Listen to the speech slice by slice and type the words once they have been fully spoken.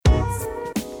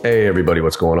Hey everybody,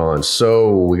 what's going on?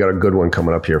 So we got a good one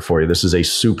coming up here for you. This is a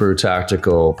super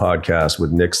tactical podcast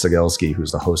with Nick Cegelski,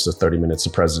 who's the host of 30 Minutes to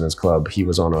President's Club. He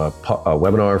was on a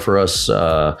webinar for us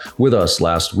with us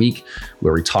last week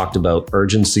where we talked about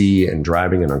urgency and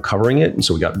driving and uncovering it. And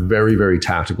so we got very, very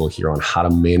tactical here on how to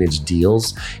manage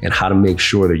deals and how to make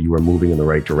sure that you are moving in the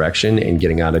right direction and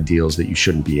getting out of deals that you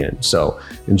shouldn't be in. So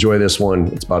enjoy this one.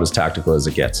 It's about as tactical as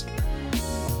it gets.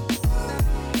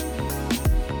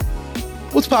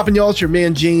 What's poppin', y'all? It's your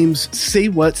man, James Say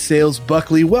What Sales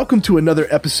Buckley. Welcome to another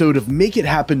episode of Make It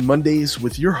Happen Mondays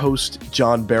with your host,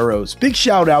 John Barrows. Big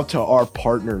shout out to our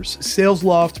partners,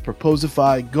 SalesLoft,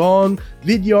 Proposify, Gong,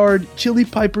 Vidyard, Chili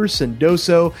Piper,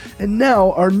 Sendoso, and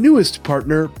now our newest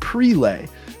partner, Prelay.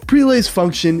 Prelay's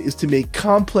function is to make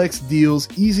complex deals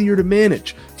easier to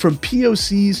manage. From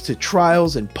POCs to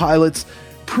trials and pilots,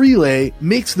 Prelay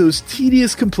makes those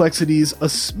tedious complexities a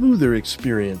smoother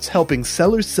experience, helping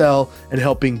sellers sell and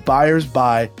helping buyers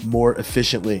buy more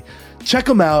efficiently. Check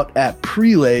them out at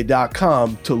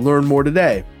prelay.com to learn more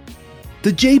today.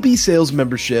 The JB Sales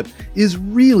membership is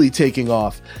really taking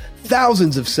off.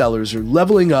 Thousands of sellers are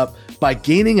leveling up by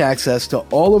gaining access to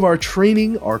all of our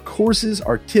training, our courses,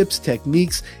 our tips,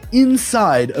 techniques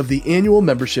inside of the annual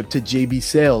membership to JB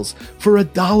Sales for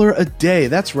 $1 a day.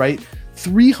 That's right.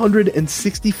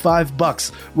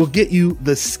 $365 will get you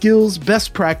the skills,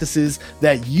 best practices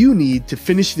that you need to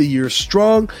finish the year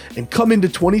strong and come into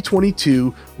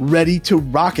 2022 ready to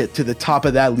rocket to the top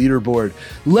of that leaderboard.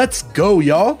 Let's go,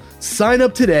 y'all. Sign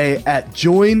up today at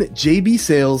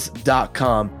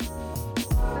joinjbsales.com.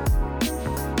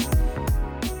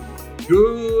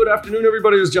 Good afternoon,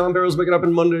 everybody. It's John Barrows waking up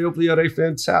on Monday. Hopefully you had a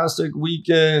fantastic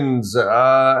weekend.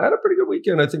 I had a pretty good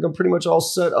weekend. I think I'm pretty much all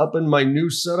set up in my new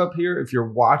setup here. If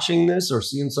you're watching this or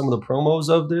seeing some of the promos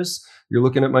of this, you're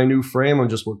looking at my new frame. I'm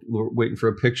just waiting for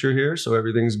a picture here, so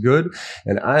everything's good.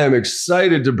 And I am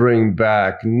excited to bring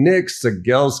back Nick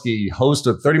Cegelski, host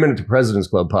of 30 Minute to President's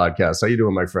Club podcast. How you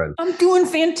doing, my friend? I'm doing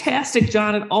fantastic,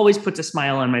 John. It always puts a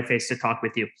smile on my face to talk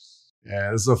with you.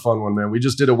 Yeah, this is a fun one, man. We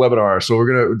just did a webinar. So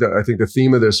I think the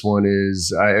theme of this one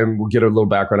is, and we'll get a little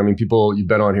background. I mean, you've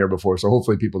been on here before, so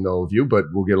hopefully people know of you, but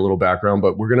we'll get a little background.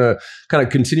 But we're going to kind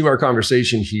of continue our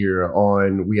conversation here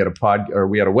on, we had a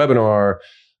webinar,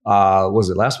 was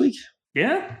it last week?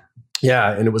 Yeah.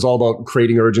 Yeah. And it was all about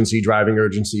creating urgency, driving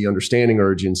urgency, understanding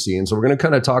urgency. And so we're going to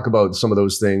kind of talk about some of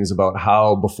those things about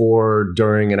how before,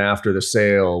 during, and after the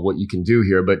sale, what you can do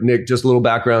here. But Nick, just a little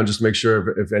background, just to make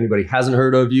sure if anybody hasn't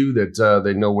heard of you, that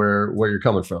they know where you're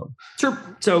coming from. Sure.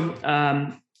 So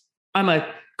I'm a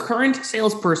current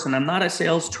salesperson. I'm not a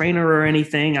sales trainer or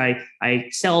anything. I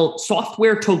sell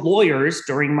software to lawyers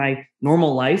during my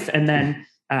normal life. And then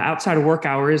outside of work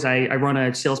hours, I run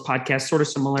a sales podcast, sort of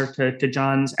similar to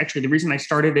John's. Actually, the reason I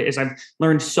started it is I've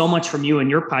learned so much from you and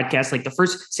your podcast. Like the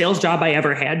first sales job I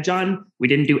ever had, John, we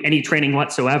didn't do any training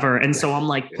whatsoever. And so I'm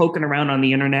like poking around on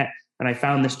the internet and I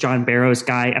found this John Barrows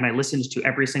guy and I listened to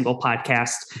every single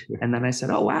podcast. And then I said,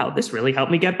 oh, wow, this really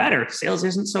helped me get better. Sales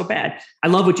isn't so bad. I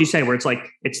love what you say, where it's like,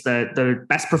 it's the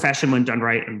best profession when done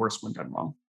right and worst when done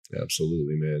wrong.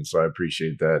 Absolutely, man. So I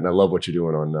appreciate that. And I love what you're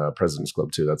doing on President's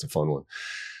Club too. That's a fun one.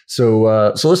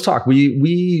 So let's talk.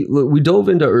 We dove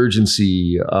into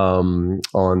urgency on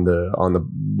the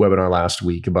webinar last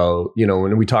week about,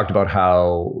 and we talked about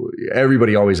how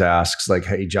everybody always asks like,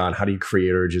 hey, John, how do you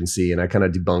create urgency? And I kind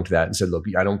of debunked that and said, look,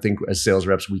 I don't think as sales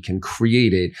reps we can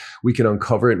create it. We can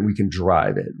uncover it and we can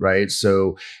drive it, right?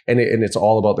 So and it's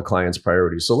all about the client's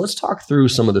priorities. So let's talk through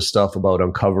some of the stuff about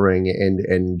uncovering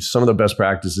and some of the best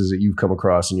practices that you've come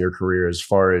across in your career as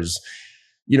far as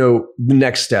the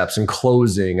next steps and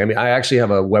closing. I mean, I actually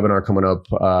have a webinar coming up.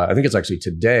 I think it's actually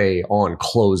today on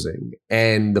closing.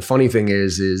 And the funny thing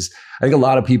is I think a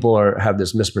lot of people have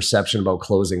this misperception about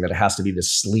closing, that it has to be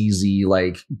this sleazy,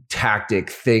 like tactic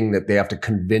thing that they have to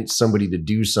convince somebody to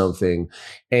do something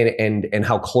and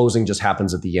how closing just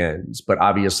happens at the end. But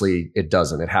obviously it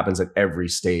doesn't. It happens at every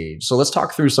stage. So let's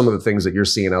talk through some of the things that you're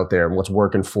seeing out there and what's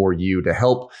working for you to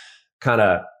help kind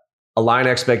of align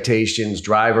expectations,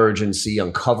 drive urgency,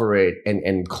 uncover it,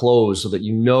 and close so that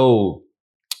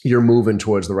you're moving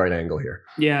towards the right angle here.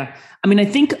 Yeah. I mean, I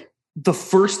think the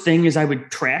first thing is I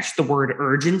would trash the word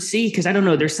urgency because I don't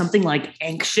know, there's something like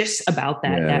anxious about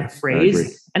that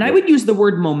phrase. And I would use the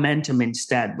word momentum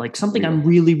instead. Like something I'm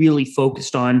really, really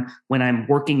focused on when I'm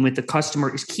working with the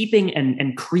customer is keeping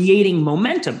and creating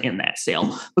momentum in that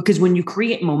sale. Because when you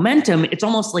create momentum, it's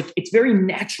almost like it's very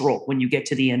natural when you get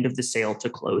to the end of the sale to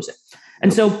close it.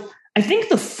 And so I think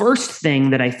the first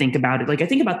thing that I think about it, like I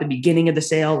think about the beginning of the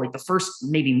sale, like the first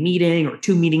maybe meeting or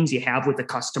two meetings you have with the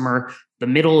customer, the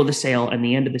middle of the sale and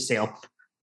the end of the sale.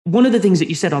 one of the things that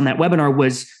you said on that webinar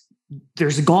was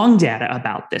there's Gong data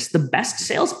about this. The best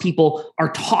salespeople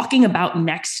are talking about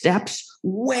next steps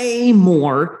way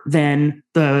more than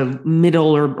the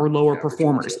middle or lower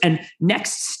performers. And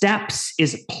next steps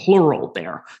is plural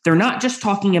there. They're not just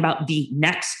talking about the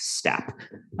next step.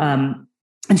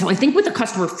 And so I think with the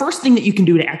customer, first thing that you can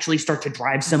do to actually start to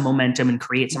drive some momentum and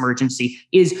create some urgency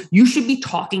is you should be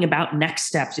talking about next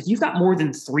steps. If you've got more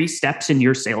than 3 steps in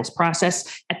your sales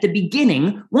process at the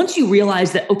beginning, once you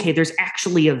realize that, okay, there's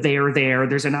actually a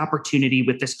there's an opportunity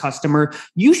with this customer,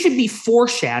 you should be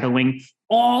foreshadowing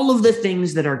all of the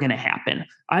things that are going to happen.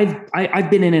 I've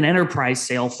been in an enterprise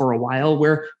sale for a while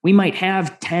where we might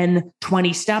have 10,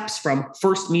 20 steps from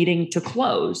first meeting to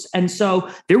close. And so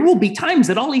there will be times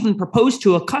that I'll even propose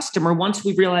to a customer once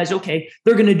we realize, okay,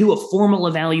 they're going to do a formal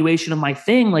evaluation of my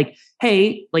thing. Like,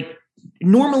 hey, like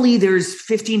normally there's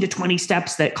 15 to 20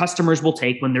 steps that customers will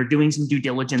take when they're doing some due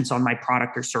diligence on my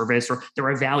product or service, or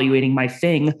they're evaluating my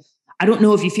thing. I don't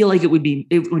know if you feel like it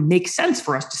would make sense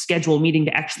for us to schedule a meeting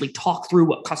to actually talk through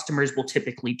what customers will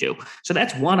typically do. So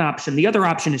that's one option. The other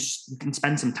option is you can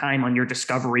spend some time on your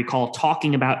discovery call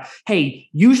talking about, hey,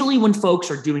 usually when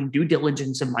folks are doing due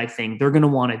diligence of my thing, they're going to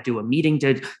want to do a meeting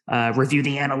to review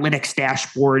the analytics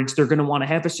dashboards. They're going to want to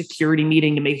have a security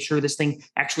meeting to make sure this thing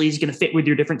actually is going to fit with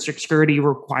your different security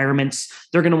requirements.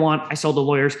 They're going to want, I sell to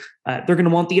lawyers, they're going to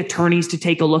want the attorneys to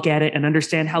take a look at it and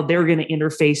understand how they're going to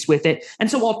interface with it. And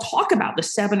so I'll talk about the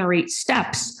 7 or 8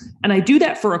 steps. And I do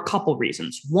that for a couple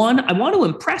reasons. One, I want to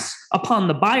impress upon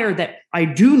the buyer that I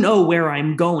do know where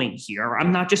I'm going here.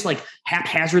 I'm not just like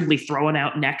haphazardly throwing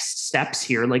out next steps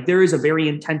here. Like there is a very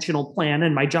intentional plan,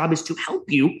 and my job is to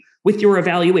help you with your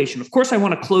evaluation. Of course, I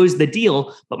want to close the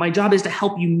deal, but my job is to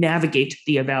help you navigate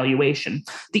the evaluation.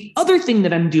 The other thing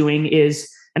that I'm doing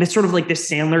is, and it's sort of like this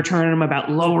Sandler term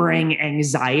about lowering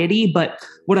anxiety, but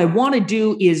what I want to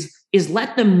do is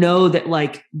let them know that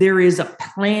like there is a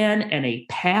plan and a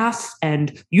path,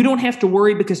 and you don't have to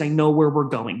worry because I know where we're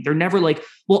going. They're never like,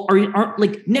 well, aren't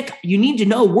like, Nick, you need to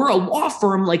know we're a law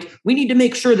firm. Like we need to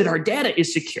make sure that our data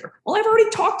is secure. Well, I've already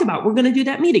talked about, we're going to do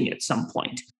that meeting at some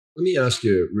point. Let me ask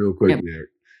you real quick, Nick,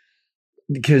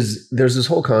 because there's this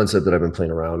whole concept that I've been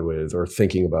playing around with or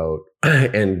thinking about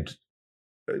and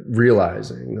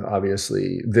realizing,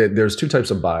 obviously, that there's 2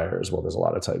 types of buyers. Well, there's a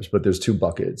lot of types, but there's 2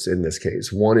 buckets in this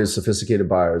case. One is sophisticated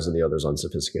buyers and the other is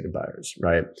unsophisticated buyers,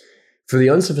 right? For the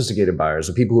unsophisticated buyers,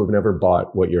 the people who have never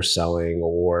bought what you're selling,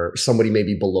 or somebody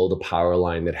maybe below the power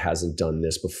line that hasn't done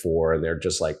this before, and they're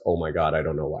just like, oh my God, I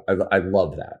don't know why. I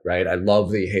love that, right? I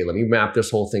love the, hey, let me map this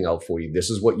whole thing out for you. This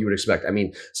is what you would expect. I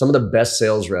mean, some of the best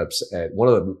sales reps, one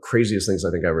of the craziest things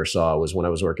I think I ever saw was when I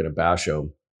was working at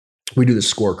Basho. We do the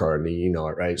scorecard, and you know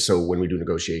it, right? So when we do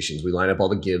negotiations, we line up all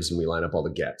the gives and we line up all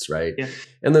the gets, right? Yeah.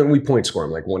 And then we point score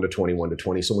them like 1 to 20, 1 to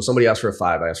 20. So when somebody asks for a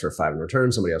 5, I ask for a 5 in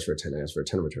return. Somebody asks for a 10, I ask for a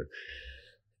 10 in return.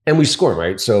 And we score them,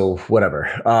 right? So whatever.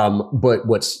 But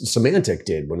what Symantec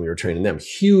did when we were training them,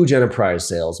 huge enterprise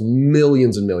sales,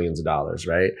 millions and millions of dollars,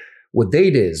 right? What they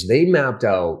did is they mapped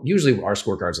out, usually our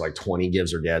scorecards are like 20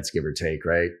 gives or gets, give or take,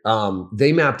 right?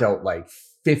 They mapped out like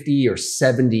 50 or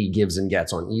 70 gives and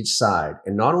gets on each side.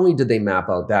 And not only did they map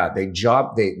out that,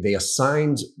 they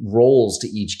assigned roles to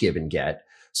each give and get.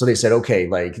 So they said, okay,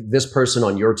 like this person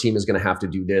on your team is going to have to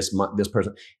do this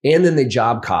person. And then they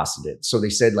job costed it. So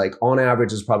they said like on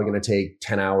average, it's probably going to take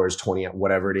 10 hours, 20,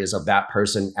 whatever it is of that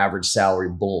person, average salary,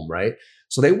 boom, right?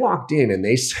 So they walked in and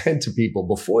they said to people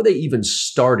before they even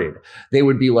started, they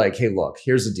would be like, hey, look,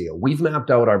 here's the deal. We've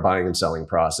mapped out our buying and selling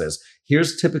process.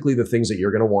 Here's typically the things that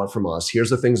you're going to want from us. Here's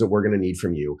the things that we're going to need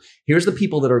from you. Here's the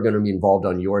people that are going to be involved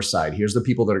on your side. Here's the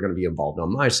people that are going to be involved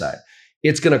on my side.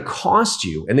 It's going to cost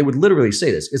you, and they would literally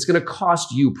say this, it's going to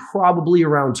cost you probably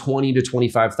around $20,000 to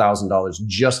 $25,000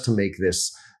 just to make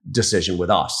this decision with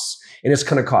us. And it's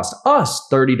going to cost us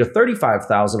 $30,000 to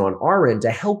 $35,000 on our end to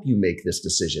help you make this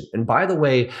decision. And by the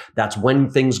way, that's when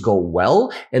things go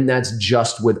well, and that's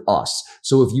just with us.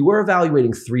 So if you are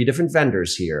evaluating 3 different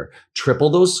vendors here,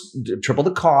 triple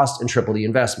the cost and triple the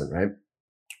investment, right?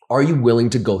 Are you willing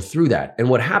to go through that? And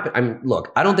what happened, I mean,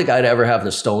 look, I don't think I'd ever have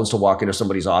the stones to walk into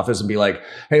somebody's office and be like,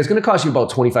 hey, it's going to cost you about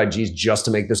 25 G's just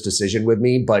to make this decision with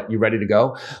me, but you ready to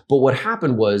go? But what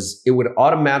happened was it would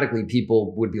automatically,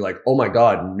 people would be like, oh my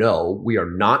God, no, we are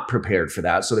not prepared for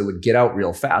that. So they would get out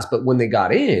real fast. But when they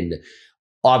got in,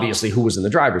 obviously who was in the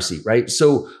driver's seat, right?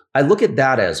 So I look at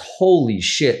that as holy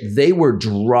shit, they were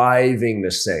driving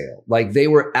the sale. Like they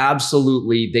were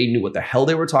absolutely, they knew what the hell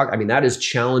they were talking. I mean, that is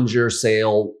Challenger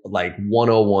sale, like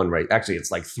 101, right? Actually, it's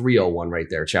like 301 right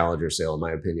there, Challenger sale, in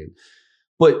my opinion.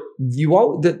 But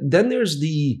then there's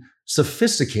the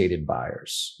sophisticated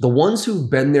buyers, the ones who've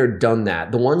been there, done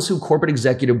that, the ones who corporate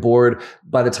executive board,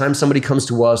 by the time somebody comes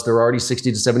to us, they're already 60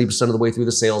 to 70% of the way through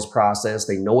the sales process.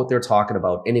 They know what they're talking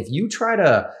about. And if you try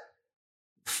to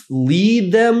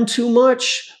lead them too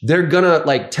much, they're gonna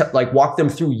like walk them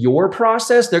through your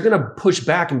process. They're gonna push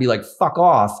back and be like, fuck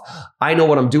off. I know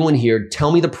what I'm doing here.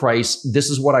 Tell me the price. This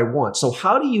is what I want. So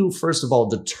how do you, first of all,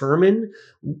 determine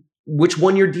which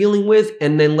one you're dealing with?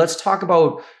 And then let's talk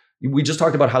about, we just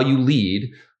talked about how you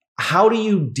lead. How do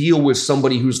you deal with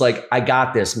somebody who's like, I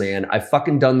got this, man. I've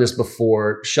fucking done this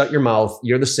before. Shut your mouth.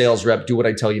 You're the sales rep. Do what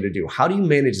I tell you to do. How do you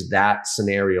manage that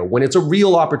scenario when it's a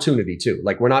real opportunity too?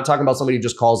 Like, we're not talking about somebody who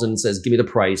just calls in and says, give me the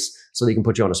price so they can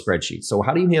put you on a spreadsheet. So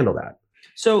how do you handle that?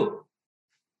 So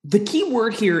the key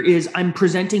word here is I'm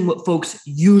presenting what folks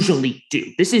usually do.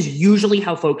 This is usually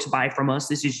how folks buy from us.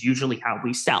 This is usually how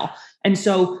we sell. And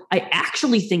so I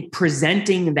actually think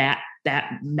presenting that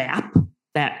map,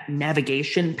 that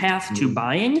navigation path to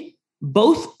buying,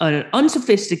 both an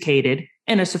unsophisticated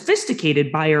and a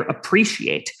sophisticated buyer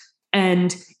appreciate.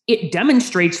 And it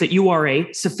demonstrates that you are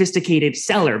a sophisticated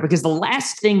seller, because the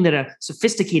last thing that a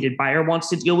sophisticated buyer wants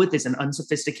to deal with is an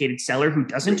unsophisticated seller who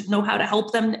doesn't know how to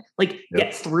help them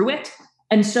get through it.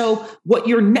 And so what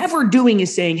you're never doing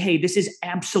is saying, hey, this is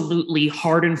absolutely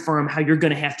hard and firm how you're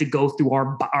going to have to go through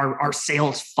our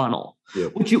sales funnel.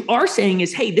 Yep. What you are saying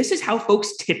is, hey, this is how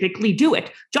folks typically do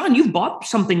it. John, you've bought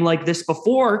something like this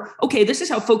before. Okay, this is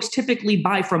how folks typically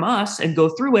buy from us and go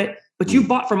through it. But you've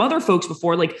bought from other folks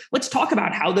before. Like, let's talk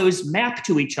about how those map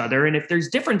to each other. And if there's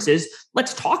differences,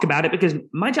 let's talk about it, because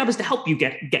my job is to help you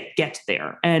get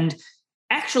there. And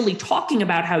actually talking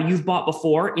about how you've bought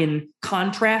before in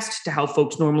contrast to how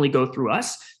folks normally go through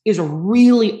us is a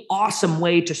really awesome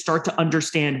way to start to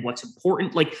understand what's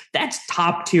important. Like, that's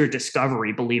top tier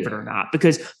discovery, believe it or not,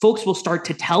 because folks will start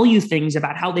to tell you things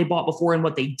about how they bought before and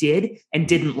what they did and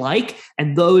didn't like.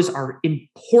 And those are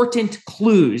important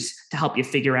clues to help you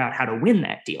figure out how to win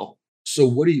that deal. So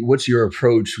what's your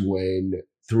approach when,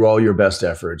 through all your best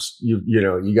efforts,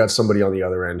 you got somebody on the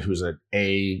other end who's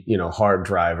a hard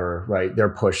driver, right?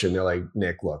 They're pushing. They're like,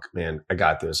 Nick, look, man, I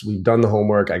got this. We've done the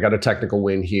homework. I got a technical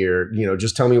win here.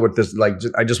 Just tell me what this,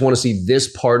 I just want to see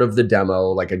this part of the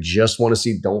demo. Like, I just want to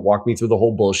see, don't walk me through the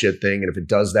whole bullshit thing. And if it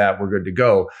does that, we're good to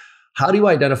go. How do you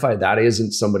identify that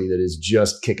isn't somebody that is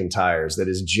just kicking tires, that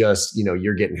is just,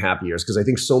 you're getting happy years? Because I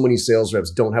think so many sales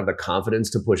reps don't have the confidence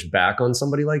to push back on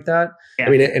somebody like that. Yeah. I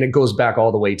mean, and it goes back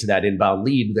all the way to that inbound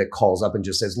lead that calls up and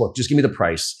just says, look, just give me the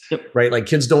price, right? Like,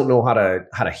 kids don't know how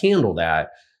to handle that.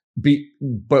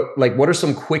 But like, what are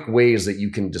some quick ways that you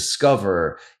can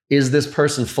discover, is this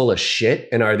person full of shit?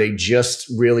 And are they just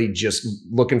really just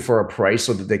looking for a price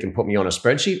so that they can put me on a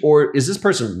spreadsheet? Or is this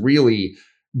person really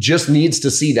just needs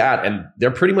to see that, and they're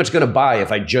pretty much going to buy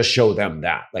if I just show them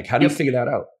that? Like, how do you figure that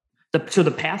out? So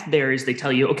the path there is, they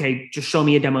tell you, okay, just show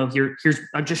me a demo here.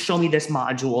 Just show me this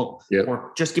module,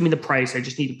 or just give me the price. I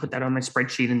just need to put that on my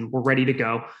spreadsheet and we're ready to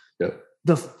go. Yep.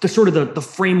 The sort of the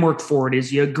framework for it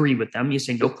is, you agree with them. You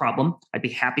say, no problem. I'd be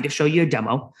happy to show you a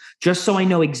demo, just so I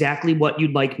know exactly what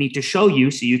you'd like me to show you,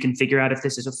 so you can figure out if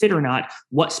this is a fit or not.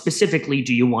 What specifically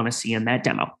do you want to see in that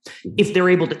demo? Mm-hmm. If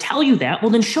they're able to tell you that, well,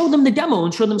 then show them the demo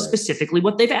and show them specifically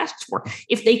what they've asked for.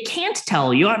 If they can't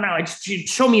tell you,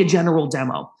 show me a general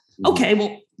demo. Mm-hmm. Okay,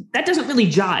 well, that doesn't really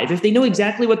jive. If they know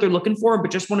exactly what they're looking for, but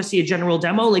just want to see a general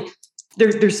demo, like,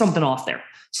 there's something off there.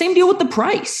 Same deal with the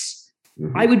price.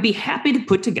 Mm-hmm. I would be happy to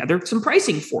put together some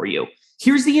pricing for you.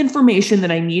 Here's the information that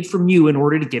I need from you in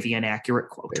order to give you an accurate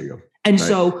quote. There you go. And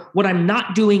so what I'm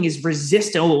not doing is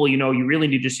resist. Oh, well, you really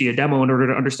need to see a demo in order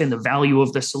to understand the value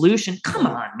of the solution. Come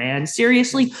on, man.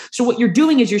 Seriously. So what you're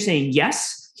doing is you're saying,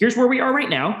 yes, here's where we are right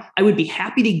now. I would be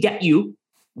happy to get you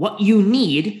what you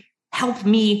need. Help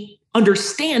me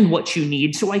understand what you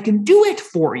need so I can do it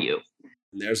for you.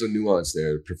 And there's a nuance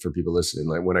there for people listening.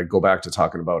 Like, when I go back to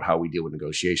talking about how we deal with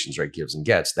negotiations, right? Gives and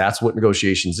gets. That's what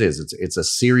negotiations is. It's a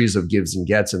series of gives and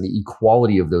gets, and the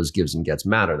equality of those gives and gets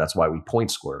matter. That's why we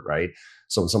point score it, right?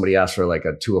 So when somebody asks for like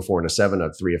a 2, a 4, and a 7,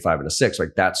 a 3, a 5, and a 6,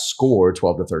 like, that score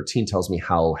 12 to 13 tells me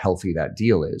how healthy that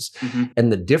deal is. Mm-hmm.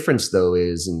 And the difference though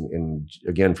is, and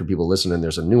again, for people listening,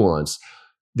 there's a nuance.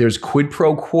 There's quid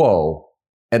pro quo,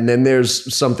 and then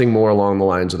there's something more along the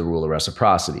lines of the rule of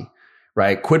reciprocity.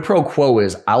 Right? Quid pro quo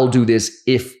is, I'll do this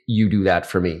if you do that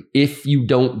for me. If you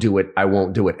don't do it, I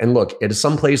won't do it. And look, at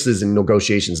some places in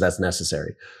negotiations, that's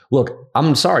necessary. Look,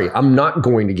 I'm sorry, I'm not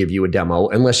going to give you a demo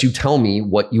unless you tell me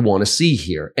what you want to see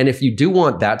here. And if you do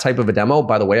want that type of a demo,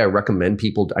 by the way, I recommend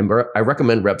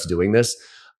reps doing this.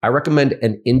 I recommend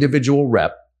an individual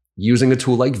rep using a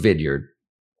tool like Vidyard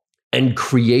and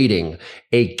creating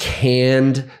a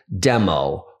canned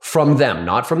demo from them,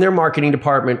 not from their marketing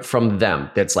department, from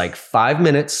them. That's like 5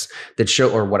 minutes that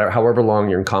show, or whatever, however long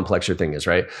your complex your thing is,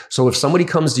 right? So if somebody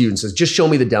comes to you and says, just show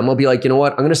me the demo, be like, you know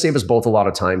what? I'm going to save us both a lot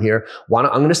of time here. I'm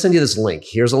going to send you this link.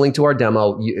 Here's a link to our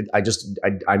demo.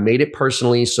 I made it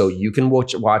personally so you can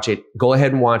watch it. Go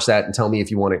ahead and watch that and tell me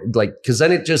if you want to, like, cause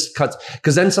then it just cuts,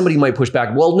 cause then somebody might push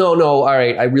back. Well, no, all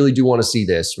right. I really do want to see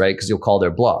this, right? Cause you'll call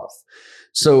their bluff.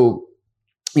 So,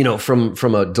 you know, from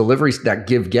a delivery, that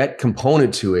give-get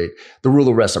component to it, the rule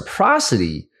of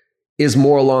reciprocity is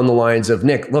more along the lines of,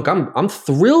 Nick, look, I'm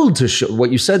thrilled to show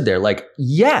what you said there. Like,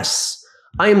 yes,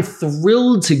 I am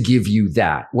thrilled to give you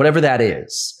that, whatever that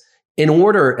is, in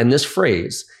order, and this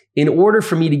phrase, in order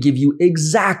for me to give you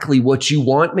exactly what you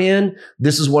want, man,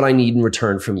 this is what I need in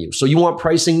return from you. So you want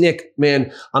pricing, Nick? Man,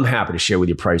 I'm happy to share with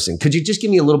you pricing. Could you just give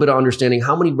me a little bit of understanding?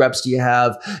 How many reps do you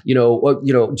have? Do you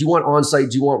want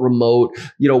on-site? Do you want remote?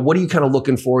 What are you kind of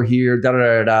looking for here?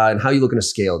 And how are you looking to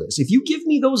scale this? If you give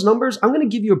me those numbers, I'm going to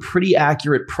give you a pretty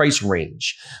accurate price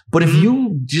range. But if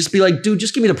you just be like, dude,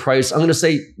 just give me the price, I'm going to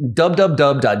say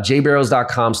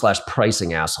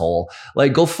www.jbarrows.com/pricing, asshole.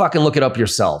 Like, go fucking look it up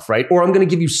yourself, right? Or I'm going to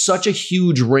give you such a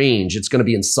huge range, it's going to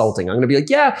be insulting. I'm going to be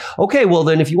like, yeah, okay, well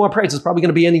then if you want price, it's probably going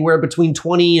to be anywhere between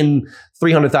 $20,000 and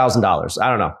 $300,000. I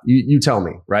don't know. You tell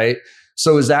me, right?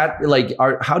 So is that like,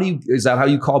 is that how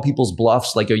you call people's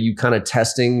bluffs? Like, are you kind of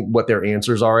testing what their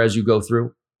answers are as you go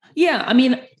through? Yeah, I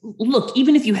mean, look,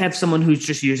 even if you have someone who's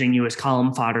just using you as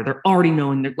column fodder, they're already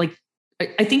knowing that, like,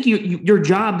 I think your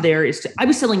job there is I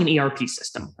was selling an ERP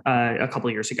system a couple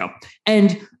of years ago,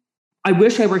 and I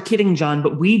wish I were kidding, John,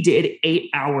 but we did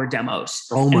 8-hour demos.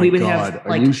 Oh my God.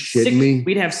 Are you shitting me?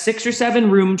 We'd have 6 or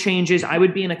 7 room changes. I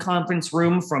would be in a conference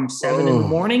room from 7 in the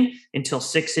morning until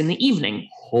 6 in the evening.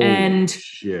 Holy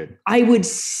shit. I would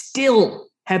still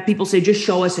have people say, just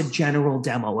show us a general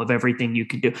demo of everything you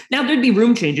can do. Now there'd be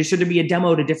room changes. So there'd be a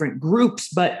demo to different groups,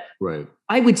 but right.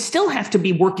 I would still have to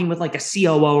be working with like a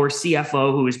COO or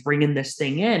CFO who is bringing this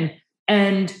thing in.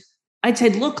 And I'd say,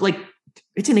 look, like,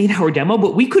 it's an 8-hour demo,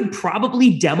 but we could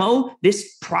probably demo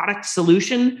this product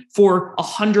solution for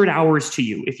 100 hours to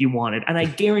you if you wanted. And I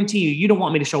guarantee you don't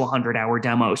want me to show a 100-hour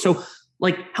demo. So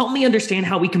like, help me understand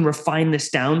how we can refine this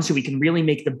down so we can really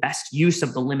make the best use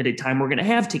of the limited time we're going to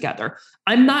have together.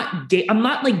 I'm not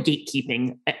like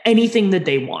gatekeeping anything that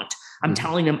they want. I'm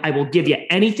telling them I will give you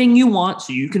anything you want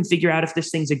so you can figure out if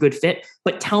this thing's a good fit,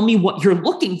 but tell me what you're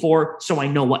looking for so I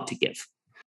know what to give.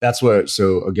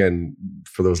 So again,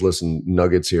 for those listening,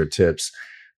 nuggets here, tips,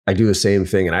 I do the same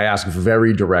thing. And I ask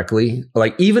very directly,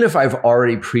 like, even if I've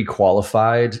already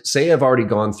pre-qualified, say I've already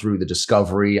gone through the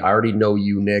discovery, I already know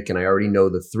you, Nick, and I already know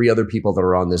the 3 other people that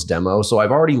are on this demo. So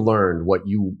I've already learned what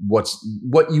you want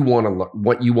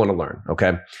to learn.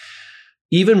 Okay.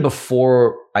 Even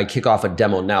before I kick off a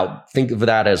demo, now think of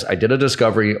that as I did a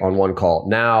discovery on one call.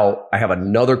 Now I have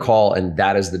another call and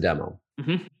that is the demo.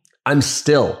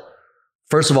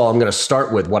 First of all, I'm going to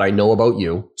start with what I know about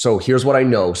you. So here's what I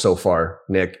know so far,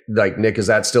 Nick. Like, Nick, is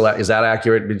that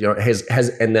accurate?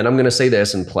 And then I'm going to say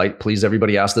this, and please,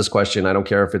 everybody ask this question. I don't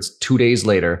care if it's 2 days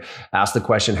later. Ask the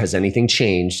question, has anything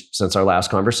changed since our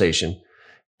last conversation?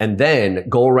 And then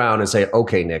go around and say,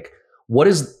 okay, Nick, what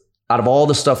is, out of all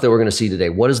the stuff that we're going to see today,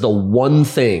 what is the one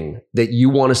thing that you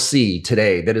want to see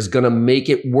today that is going to make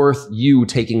it worth you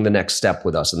taking the next step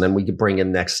with us? And then we could bring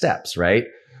in next steps, right?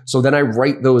 So then I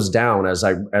write those down as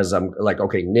I'm like,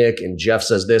 okay, Nick and Jeff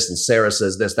says this and Sarah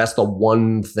says this. That's the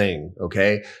one thing.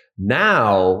 Okay.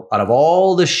 Now, out of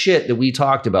all the shit that we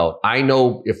talked about, I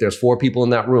know if there's 4 people in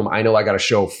that room, I know I got to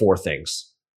show 4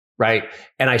 things. Right.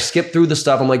 And I skip through the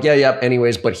stuff. I'm like, yeah.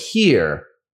 Anyways, but here,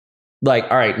 like,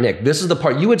 all right, Nick, this is the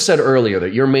part you had said earlier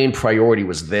that your main priority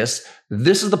was this.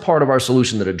 This is the part of our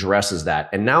solution that addresses that.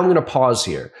 And now I'm going to pause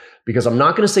here because I'm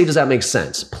not going to say, does that make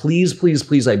sense? Please, please,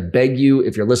 please, I beg you,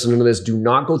 if you're listening to this, do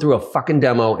not go through a fucking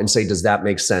demo and say, does that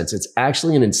make sense? It's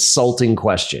actually an insulting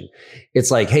question.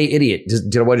 It's like, hey, idiot,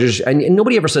 did I just, and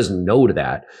nobody ever says no to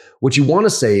that. What you want to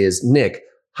say is, Nick,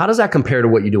 how does that compare to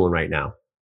what you're doing right now?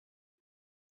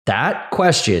 That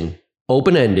question,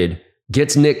 open-ended,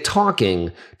 gets Nick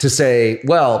talking to say,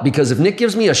 well, because if Nick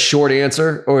gives me a short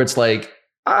answer, or it's like,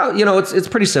 it's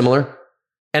pretty similar,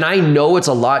 and I know it's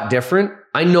a lot different,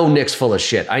 I know Nick's full of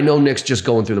shit. I know Nick's just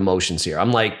going through the motions here.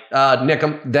 I'm like, Nick,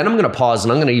 I'm going to pause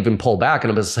and I'm going to even pull back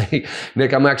and I'm going to say,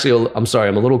 Nick, I'm sorry,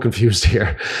 I'm a little confused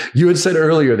here. You had said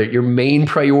earlier that your main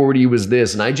priority was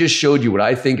this, and I just showed you what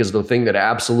I think is the thing that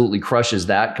absolutely crushes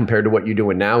that compared to what you're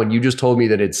doing now, and you just told me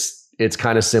that it's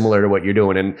kind of similar to what you're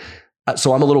doing, and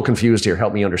so I'm a little confused here.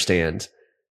 Help me understand.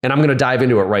 And I'm going to dive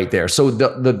into it right there. So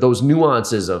those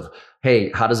nuances of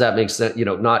hey, how does that make sense?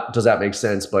 Not does that make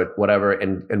sense, but whatever.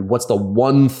 And what's the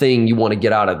one thing you want to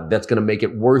get out of that's going to make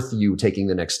it worth you taking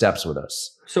the next steps with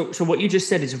us? So what you just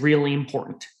said is really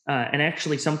important. And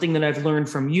actually something that I've learned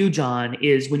from you, John,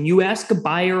 is when you ask a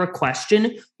buyer a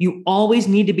question, you always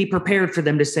need to be prepared for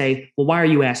them to say, well, why are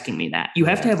you asking me that? You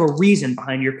have to have a reason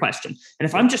behind your question. And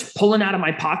if I'm just pulling out of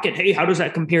my pocket, hey, how does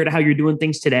that compare to how you're doing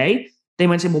things today? They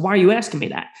might say, well, why are you asking me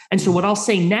that? And so what I'll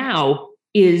say now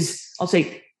is I'll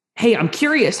say, hey, I'm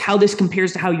curious how this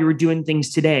compares to how you were doing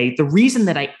things today. The reason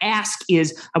that I ask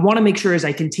is I want to make sure as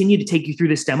I continue to take you through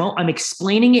this demo, I'm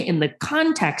explaining it in the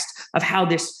context of how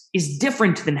this is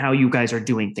different than how you guys are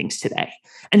doing things today.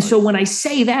 And so when I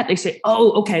say that, they say,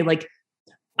 oh, okay, like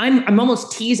I'm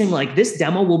almost teasing like this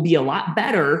demo will be a lot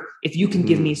better if you can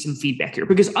give me some feedback here,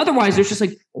 because otherwise there's just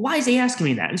like, why is he asking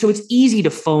me that? And so it's easy to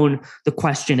phone the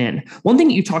question in. One thing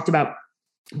that you talked about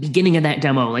beginning of that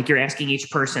demo, like you're asking each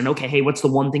person, okay, hey, what's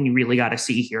the one thing you really got to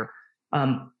see here?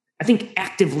 I think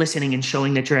active listening and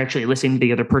showing that you're actually listening to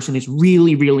the other person is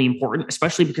really, really important,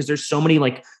 especially because there's so many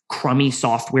like crummy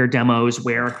software demos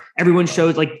where everyone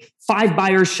shows like 5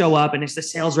 buyers show up and it's the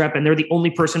sales rep and they're the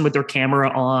only person with their camera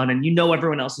on and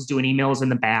everyone else is doing emails in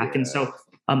the back. Yeah. And so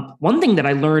one thing that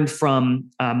I learned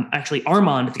from actually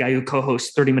Armand, the guy who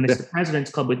co-hosts 30 Minutes to President's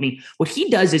Club with me, what he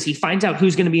does is he finds out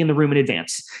who's going to be in the room in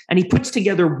advance and he puts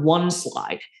together one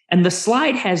slide. And the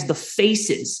slide has the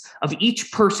faces of each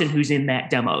person who's in that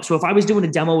demo. So if I was doing a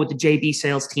demo with the JB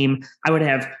sales team, I would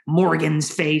have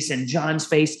Morgan's face and John's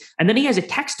face. And then he has a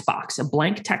text box, a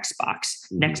blank text box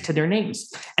next to their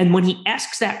names. And when he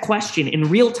asks that question in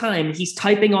real time, he's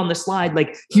typing on the slide,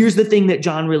 like, here's the thing that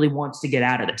John really wants to get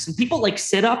out of this. And people like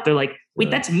sit up, they're like, wait,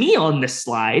 that's me on this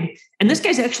slide. And this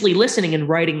guy's actually listening and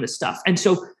writing the stuff. And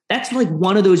so that's like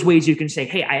one of those ways you can say,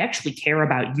 hey, I actually care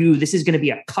about you. This is going to be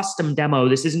a custom demo.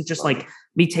 This isn't just like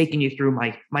me taking you through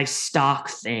my stock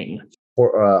thing.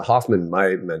 Or Hoffman,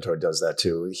 my mentor, does that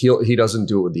too. He doesn't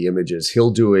do it with the images.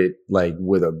 He'll do it like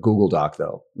with a Google Doc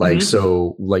though. Like,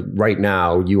 so like right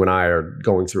now, you and I are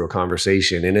going through a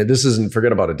conversation and this isn't,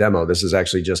 forget about a demo. This is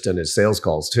actually just in his sales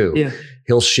calls too. Yeah.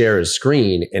 He'll share his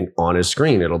screen and on his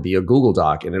screen, it'll be a Google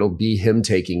Doc and it'll be him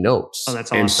taking notes. Oh,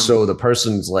 that's awesome. And so the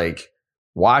person's like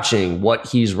watching what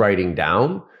he's writing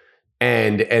down.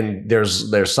 And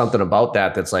there's something about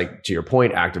that that's like, to your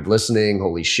point, active listening,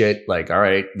 holy shit, like, all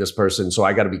right, this person, so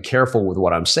I got to be careful with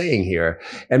what I'm saying here.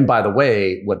 And by the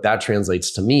way, what that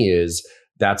translates to me is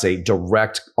that's a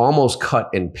direct, almost cut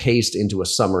and paste into a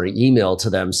summary email to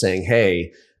them saying,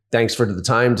 hey, thanks for the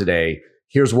time today.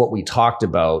 Here's what we talked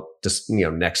about, just,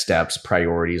 next steps,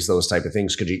 priorities, those type of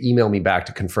things. Could you email me back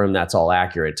to confirm that's all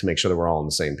accurate to make sure that we're all on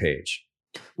the same page?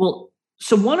 Well,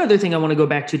 so one other thing I want to go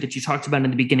back to that you talked about in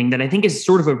the beginning that I think is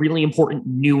sort of a really important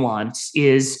nuance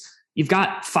is you've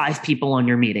got 5 people on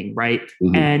your meeting, right?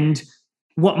 Mm-hmm. And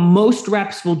what most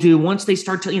reps will do once they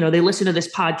start to, they listen to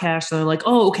this podcast and they're like,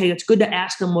 oh, okay, it's good to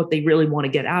ask them what they really want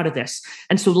to get out of this.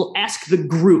 And so they'll ask the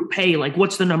group, hey, like,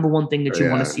 what's the number one thing that you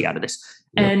want to see out of this?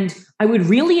 Yep. And I would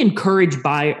really encourage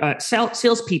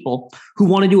salespeople who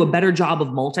want to do a better job of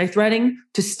multi-threading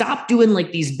to stop doing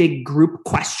like these big group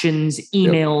questions,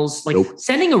 emails,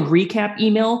 sending a recap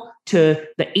email to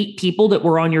the 8 people that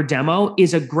were on your demo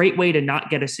is a great way to not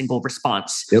get a single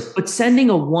response. Yep. But sending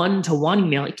a 1-to-1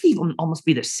 email, it can even almost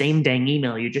be the same dang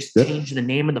email. You just change the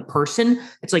name of the person.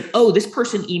 It's like, oh, this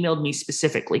person emailed me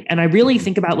specifically. And I really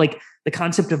think about like the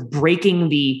concept of breaking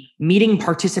the meeting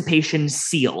participation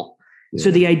seal. Yeah.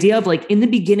 So the idea of like in the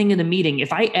beginning of the meeting,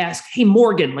 if I ask, hey,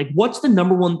 Morgan, like what's the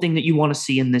number one thing that you want to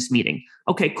see in this meeting?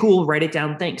 Okay, cool. Write it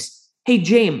down. Thanks. Hey,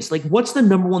 James, like what's the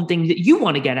number one thing that you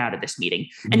want to get out of this meeting?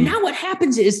 Mm-hmm. And now what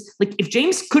happens is like, if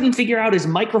James couldn't figure out his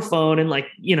microphone and like,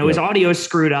 his audio is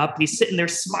screwed up, he's sitting there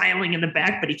smiling in the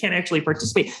back, but he can't actually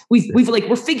participate.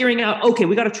 We're figuring out, okay,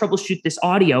 we got to troubleshoot this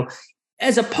audio.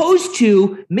 As opposed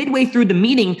to midway through the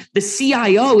meeting, the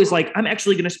CIO is like, I'm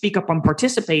actually going to speak up and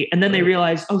participate. And then they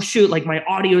realize, oh, shoot, like my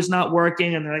audio is not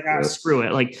working. And they're like, screw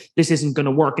it. Like this isn't going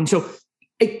to work. And so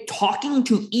talking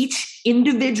to each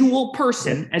individual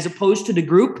person as opposed to the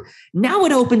group, now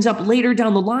it opens up later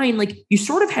down the line. Like you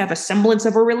sort of have a semblance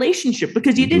of a relationship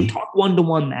because you didn't talk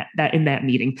 1-to-1 that in that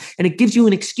meeting. And it gives you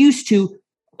an excuse to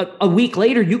a week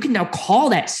later, you can now call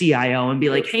that CIO and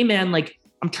be like, hey man, like,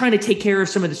 I'm trying to take care of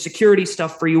some of the security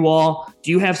stuff for you all. Do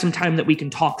you have some time that we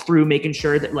can talk through making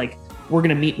sure that like we're going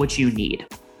to meet what you need?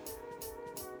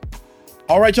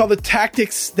 All right, y'all, the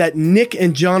tactics that Nick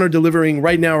and John are delivering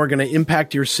right now are going to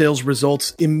impact your sales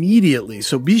results immediately.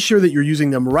 So be sure that you're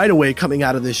using them right away coming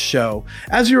out of this show.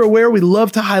 As you're aware, we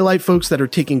love to highlight folks that are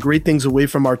taking great things away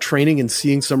from our training and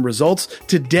seeing some results.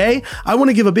 Today, I want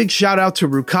to give a big shout out to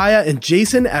Rukaya and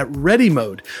Jason at Ready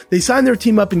Mode. They signed their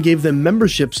team up and gave them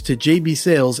memberships to JB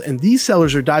Sales, and these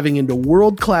sellers are diving into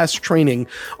world-class training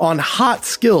on hot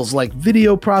skills like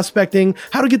video prospecting,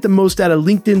 how to get the most out of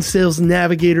LinkedIn Sales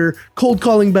Navigator, cold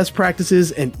calling best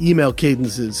practices, and email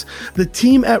cadences. The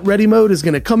team at Ready Mode is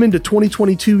going to come into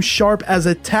 2022 sharp as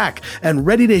a tack and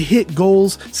ready to hit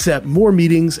goals, set more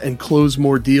meetings, and close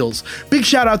more deals. Big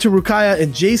shout out to Rukaya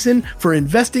and Jason for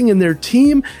investing in their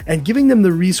team and giving them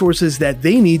the resources that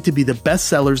they need to be the best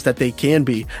sellers that they can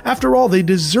be. After all, they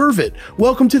deserve it.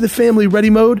 Welcome to the family,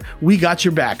 Ready Mode. We got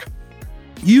your back.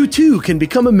 You too can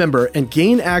become a member and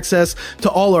gain access to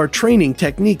all our training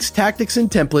techniques, tactics, and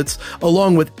templates,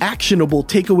 along with actionable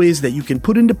takeaways that you can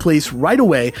put into place right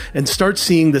away and start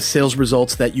seeing the sales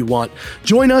results that you want.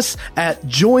 Join us at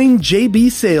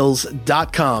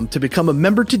joinjbsales.com to become a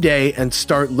member today and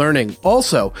start learning.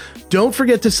 Also, don't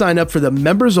forget to sign up for the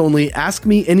members only Ask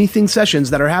Me Anything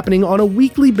sessions that are happening on a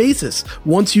weekly basis.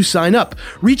 Once you sign up,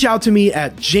 reach out to me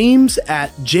at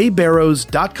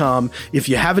james@jbarrows.com if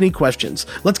you have any questions.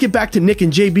 Let's get back to Nick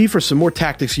and JB for some more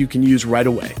tactics you can use right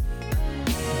away.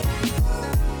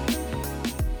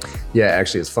 Yeah,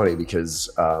 actually, it's funny because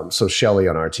so Shelly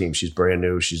on our team, she's brand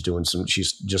new. She's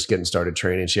just getting started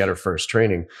training. She had her first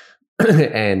training,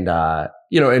 and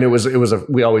and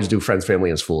we always do friends, family,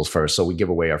 and schools first. So we give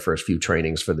away our first few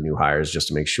trainings for the new hires just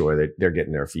to make sure that they're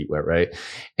getting their feet wet, right?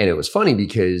 And it was funny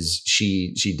because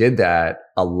she did that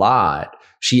a lot.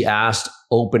 She asked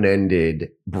open-ended,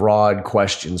 broad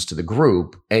questions to the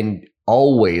group and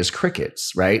always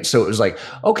crickets, right? So it was like,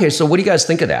 okay, so what do you guys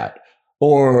think of that?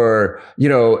 Or,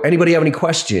 anybody have any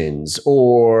questions?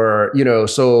 Or,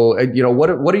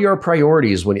 what are your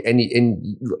priorities when, and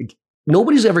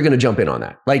nobody's ever going to jump in on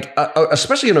that. Like,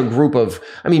 especially in a group of,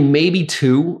 maybe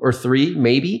 2 or 3,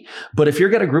 maybe. But if you're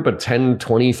got a group of 10,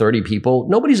 20, 30 people,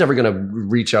 nobody's ever going to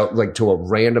reach out like to a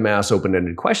random ass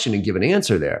open-ended question and give an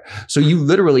answer there. So you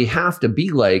literally have to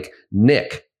be like,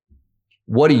 Nick,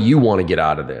 what do you want to get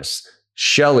out of this?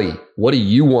 Shelly, what do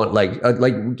you want?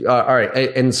 All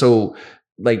right. And so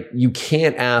like, you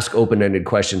can't ask open-ended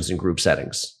questions in group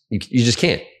settings. You just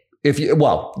can't.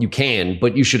 You can,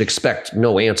 but you should expect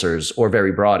no answers or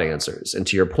very broad answers. And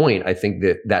to your point, I think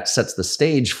that sets the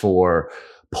stage for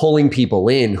pulling people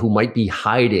in who might be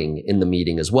hiding in the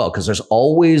meeting as well. Because there's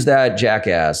always that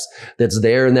jackass that's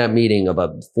there in that meeting of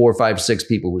 4, 5, 6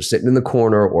 people who's sitting in the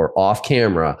corner or off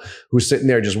camera, who's sitting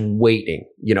there just waiting,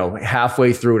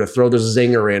 halfway through to throw the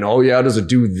zinger in. Oh yeah, does it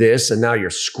do this? And now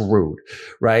you're screwed,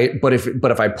 right? But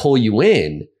if I pull you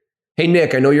in, hey,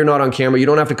 Nick, I know you're not on camera. You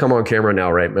don't have to come on camera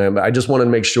now, right, man? But I just want to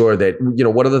make sure that,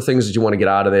 what are the things that you want to get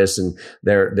out of this, and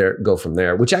go from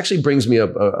there, which actually brings me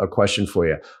up a question for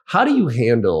you. How do you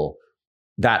handle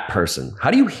that person?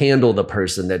 How do you handle the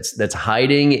person that's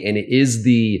hiding and is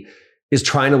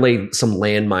trying to lay some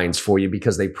landmines for you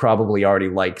because they probably already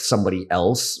like somebody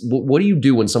else? What do you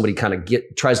do when somebody kind of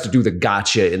tries to do the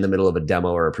gotcha in the middle of a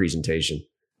demo or a presentation?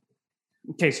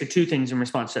 Okay, so 2 things in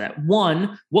response to that.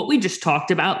 One, what we just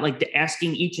talked about, like the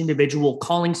asking each individual,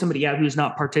 calling somebody out who's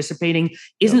not participating,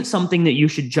 isn't something that you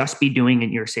should just be doing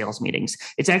in your sales meetings.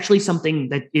 It's actually something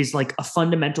that is like a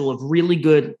fundamental of really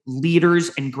good leaders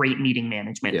and great meeting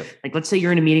management. Yep. Like, let's say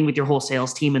you're in a meeting with your whole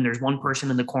sales team and there's one person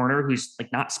in the corner who's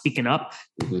like not speaking up.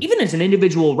 Mm-hmm. Even as an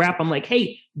individual rep, I'm like,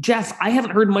 hey, Jeff, I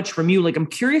haven't heard much from you. Like, I'm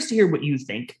curious to hear what you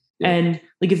think. Yeah. And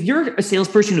like, if you're a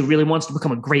salesperson who really wants to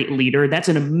become a great leader, that's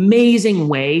an amazing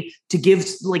way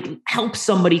to help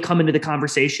somebody come into the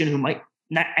conversation who might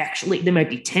not actually, they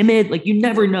might be timid. Like, you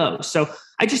never know. So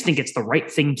I just think it's the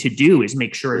right thing to do is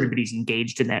make sure everybody's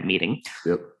engaged in that meeting.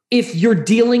 Yep. If you're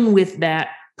dealing with that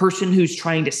person who's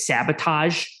trying to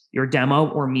sabotage your demo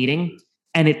or meeting,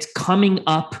 and it's coming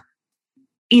up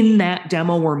in that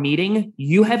demo or meeting,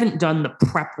 you haven't done the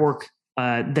prep work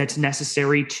that's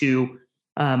necessary to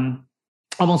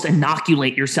almost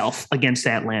inoculate yourself against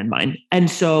that landmine. And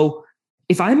so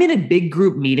if I'm in a big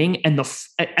group meeting and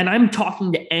I'm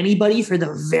talking to anybody for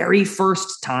the very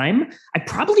first time, I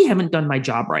probably haven't done my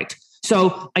job right.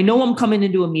 So I know I'm coming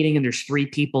into a meeting and there's 3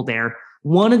 people there.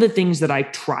 One of the things that I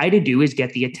try to do is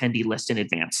get the attendee list in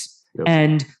advance. Yep.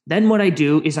 And then what I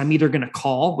do is I'm either going to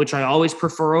call, which I always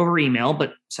prefer over email,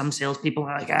 but some salespeople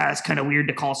are like, it's kind of weird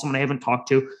to call someone I haven't talked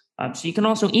to. So you can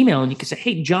also email and you can say,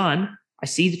 hey, John, I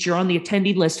see that you're on the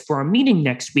attendee list for our meeting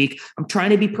next week. I'm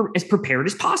trying to be as prepared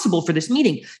as possible for this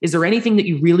meeting. Is there anything that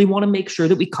you really want to make sure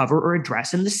that we cover or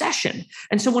address in the session?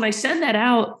 And so when I send that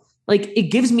out, like,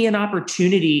 it gives me an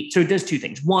opportunity. So it does two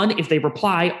things. One, if they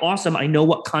reply, awesome, I know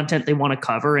what content they want to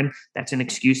cover. And that's an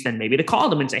excuse then maybe to call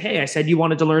them and say, hey, I said you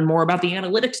wanted to learn more about the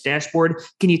analytics dashboard.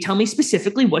 Can you tell me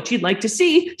specifically what you'd like to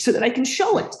see so that I can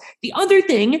show it? The other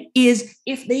thing is,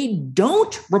 if they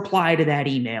don't reply to that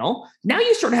email, now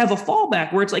you sort of have a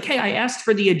fallback where it's like, hey, I asked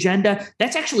for the agenda.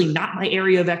 That's actually not my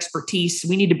area of expertise.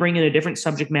 We need to bring in a different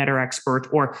subject matter expert.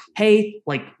 Or, hey,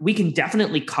 like, we can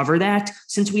definitely cover that.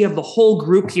 Since we have the whole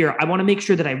group here, I want to make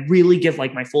sure that I really give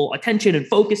like my full attention and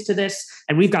focus to this.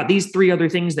 And we've got these 3 other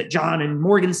things that John and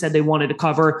Morgan said they wanted to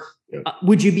cover.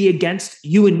 Would you be against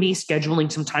you and me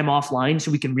scheduling some time offline so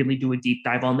we can really do a deep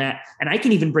dive on that? And I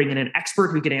can even bring in an expert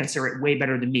who can answer it way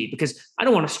better than me, because I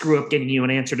don't want to screw up getting you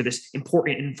an answer to this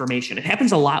important information. It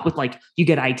happens a lot with, like, you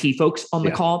get IT folks on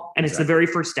the call and it's the very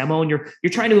first demo and you're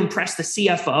trying to impress the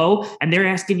CFO and they're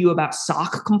asking you about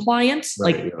SOC compliance.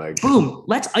 Right. Like, boom,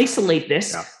 let's isolate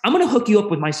this. Yeah. I'm going to hook you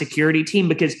up with my security team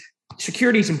because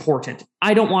security is important.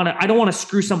 I don't want to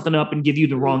screw something up and give you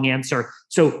the wrong answer.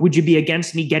 So would you be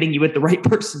against me getting you with the right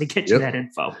person to get you that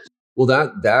info? Well,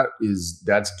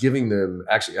 that's giving them.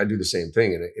 Actually, I do the same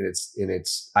thing, and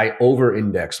it's I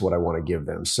over-index what I want to give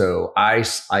them. So I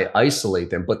isolate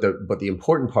them, but the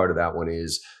important part of that one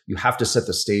is you have to set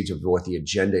the stage of what the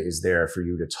agenda is there for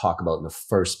you to talk about in the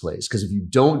first place. Because if you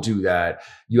don't do that,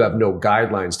 you have no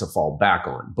guidelines to fall back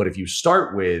on. But if you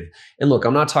start with, and look,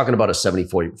 I'm not talking about a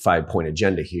 75-point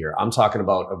agenda here. I'm talking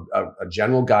about a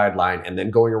general guideline, and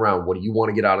then going around, what do you want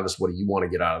to get out of this? What do you want to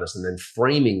get out of this? And then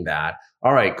framing that.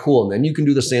 All right, cool. And then you can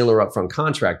do the Sandler upfront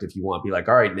contract if you want. Be like,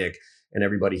 all right, Nick and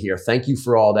everybody here, thank you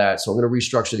for all that. So I'm going to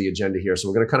restructure the agenda here. So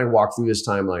we're going to kind of walk through this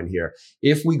timeline here.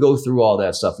 If we go through all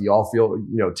that stuff, you all feel,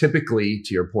 typically,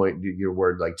 to your point, your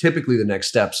word, like typically the next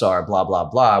steps are blah, blah,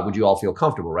 blah. Would you all feel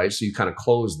comfortable, right? So you kind of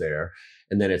close there.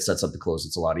 And then it sets up the close.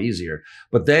 It's a lot easier.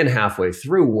 But then halfway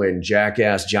through, when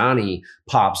jackass Johnny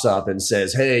pops up and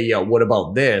says, hey, what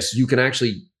about this? You can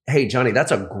actually, hey, Johnny,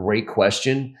 that's a great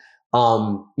question.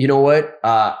 You know what?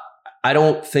 I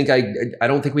don't think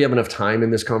we have enough time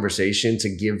in this conversation to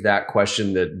give that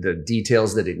question the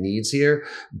details that it needs here,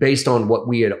 based on what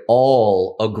we had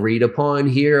all agreed upon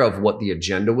here of what the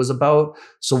agenda was about.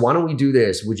 So why don't we do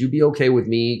this? Would you be okay with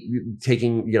me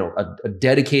taking, a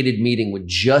dedicated meeting with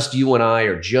just you and I,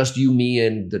 or just you, me,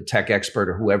 and the tech expert,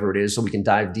 or whoever it is, so we can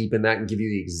dive deep in that and give you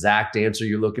the exact answer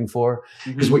you're looking for?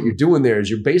 Because what you're doing there is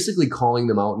you're basically calling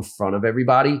them out in front of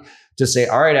everybody to say,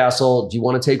 all right, asshole, do you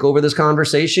want to take over this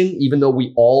conversation? Even though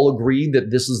we all agree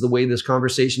that this is the way this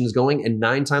conversation is going. And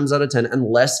 9 times out of 10,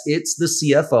 unless it's the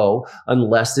CFO,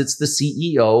 unless it's the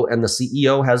CEO, and the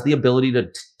CEO has the ability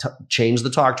to change the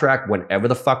talk track whenever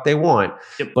the fuck they want.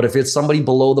 Yep. But if it's somebody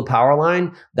below the power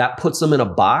line, that puts them in a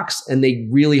box, and they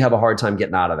really have a hard time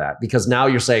getting out of that, because now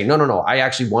you're saying, no, I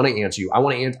actually want to answer you. I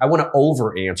want to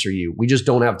over answer you. We just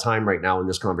don't have time right now in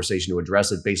this conversation to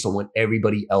address it based on what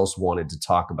everybody else wanted to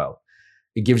talk about.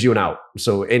 It gives you an out.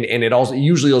 So, and it also,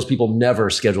 usually those people never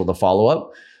schedule the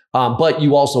follow-up. But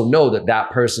you also know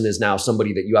that person is now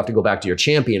somebody that you have to go back to your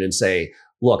champion and say,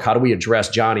 look, how do we address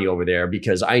Johnny over there?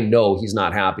 Because I know he's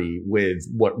not happy with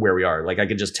where we are. Like, I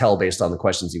could just tell based on the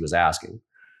questions he was asking.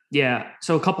 Yeah.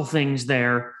 So a couple things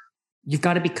there. You've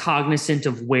got to be cognizant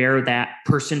of where that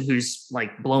person who's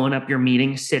like blowing up your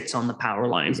meeting sits on the power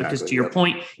line. Exactly. Because to your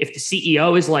point, if the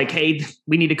CEO is like, hey,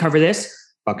 we need to cover this,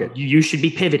 okay, you should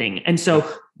be pivoting. And so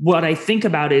what I think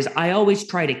about is I always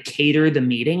try to cater the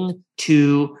meeting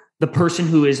to the person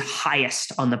who is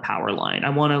highest on the power line.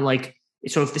 I want to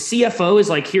so if the CFO is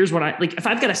like, here's what if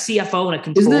I've got a CFO and a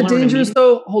controller. Isn't that dangerous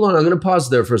though? Hold on. I'm going to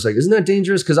pause there for a second. Isn't that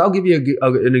dangerous? Because I'll give you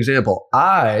an example.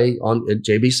 At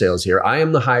JB Sales here, I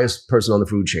am the highest person on the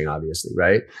food chain, obviously,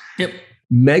 right? Yep.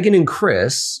 Megan and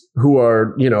Chris, who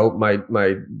are,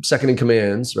 my second in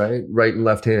commands, right and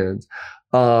left hands.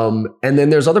 And then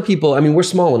there's other people. I mean, we're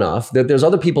small enough that there's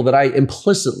other people that I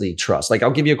implicitly trust. Like,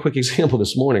 I'll give you a quick example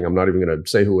this morning. I'm not even going to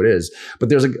say who it is, but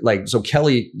there's so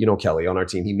Kelly, Kelly on our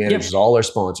team, he manages all our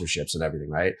sponsorships and everything,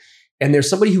 right? And there's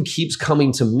somebody who keeps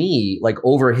coming to me like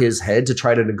over his head to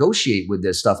try to negotiate with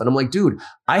this stuff. And I'm like, dude,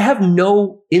 I have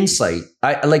no insight.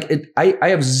 I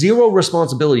have zero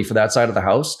responsibility for that side of the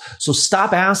house. So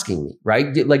stop asking me,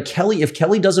 right? Like, Kelly, if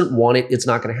Kelly doesn't want it, it's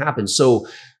not going to happen. So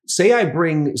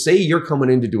say you're coming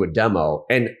in to do a demo,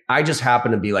 and I just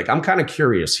happen to be like, I'm kind of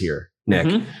curious here,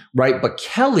 Nick, right? But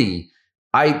Kelly,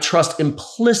 I trust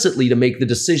implicitly to make the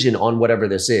decision on whatever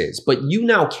this is. But you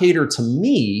now cater to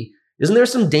me Isn't there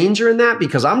some danger in that?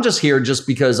 Because I'm just here just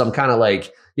because I'm kind of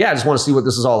like, yeah, I just want to see what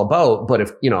this is all about. But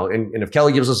if, and if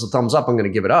Kelly gives us a thumbs up, I'm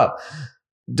going to give it up.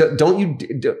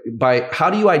 How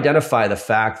do you identify the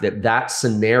fact that that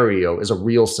scenario is a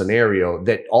real scenario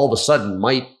that all of a sudden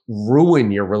might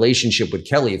ruin your relationship with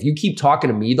Kelly? If you keep talking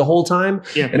to me the whole time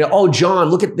and, oh, John,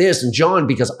 look at this. And John,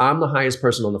 because I'm the highest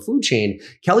person on the food chain,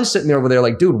 Kelly's sitting there over there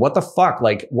like, dude, what the fuck?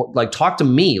 Like talk to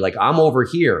me. Like I'm over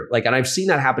here. Like, and I've seen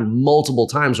that happen multiple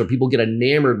times where people get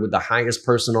enamored with the highest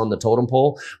person on the totem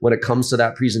pole when it comes to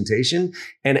that presentation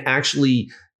and actually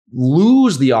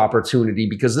lose the opportunity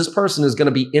because this person is going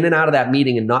to be in and out of that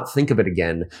meeting and not think of it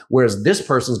again. Whereas this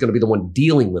person is going to be the one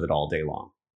dealing with it all day long.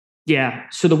 Yeah.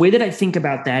 So the way that I think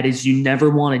about that is you never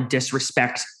want to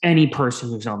disrespect any person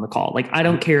who's on the call. Like, I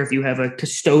don't care if you have a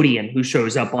custodian who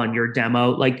shows up on your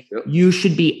demo, like you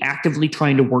should be actively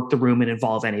trying to work the room and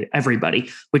involve everybody,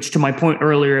 which to my point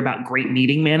earlier about great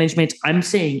meeting management, I'm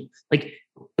saying like,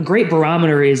 a great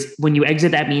barometer is when you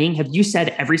exit that meeting, have you said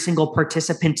every single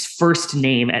participant's first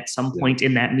name at some point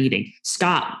in that meeting?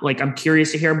 Scott, like, I'm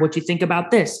curious to hear what you think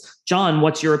about this. John,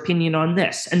 what's your opinion on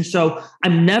this? And so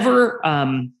I'm never,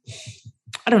 I'm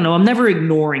never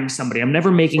ignoring somebody. I'm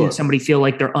never making somebody feel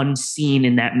like they're unseen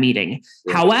in that meeting.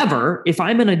 Yeah. However, if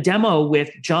I'm in a demo with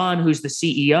John, who's the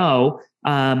CEO,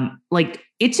 like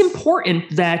it's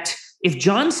important that if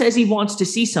John says he wants to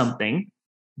see something,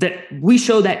 that we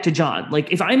show that to John.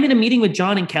 Like if I'm in a meeting with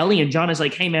John and Kelly and John is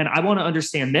like, hey man, I want to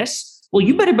understand this. Well,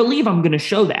 you better believe I'm going to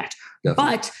show that.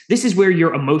 Definitely. But this is where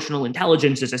your emotional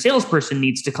intelligence as a salesperson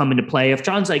needs to come into play. If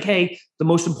John's like, hey, the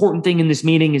most important thing in this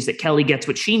meeting is that Kelly gets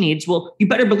what she needs. Well, you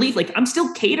better believe like I'm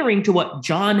still catering to what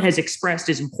John has expressed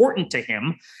is important to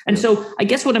him. And so I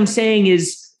guess what I'm saying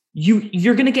is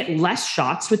you're going to get less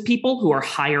shots with people who are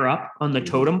higher up on the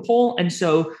totem pole. And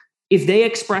so if they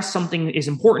express something is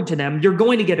important to them, you're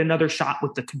going to get another shot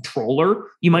with the controller.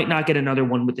 You might not get another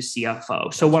one with the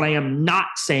CFO. So what I am not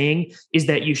saying is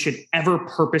that you should ever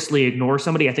purposely ignore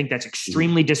somebody. I think that's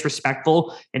extremely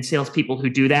disrespectful. And salespeople who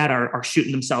do that are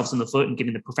shooting themselves in the foot and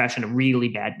giving the profession a really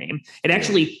bad name.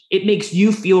 It makes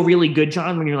you feel really good,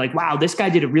 John, when you're like, wow, this guy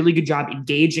did a really good job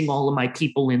engaging all of my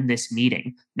people in this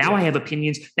meeting. Now I have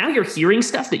opinions. Now you're hearing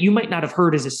stuff that you might not have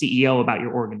heard as a CEO about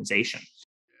your organization.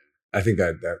 I think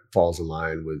that falls in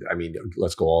line with,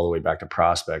 let's go all the way back to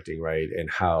prospecting, right?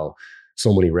 And how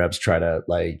so many reps try to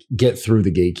like get through the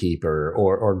gatekeeper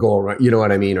or go around, you know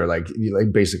what I mean? Or like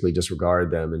basically disregard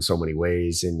them in so many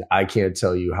ways. And I can't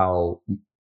tell you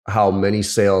how many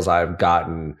sales I've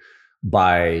gotten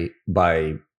by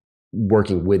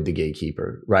working with the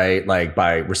gatekeeper, right? Like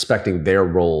by respecting their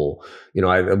role.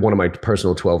 One of my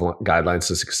personal 12 guidelines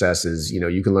to success is,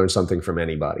 you can learn something from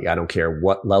anybody. I don't care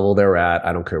what level they're at.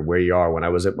 I don't care where you are. When I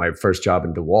was at my first job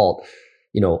in DeWalt,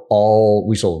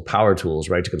 we sold power tools,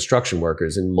 right, to construction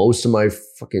workers. And most of my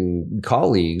fucking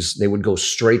colleagues, they would go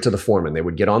straight to the foreman. They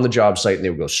would get on the job site and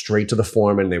they would go straight to the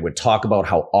foreman. They would talk about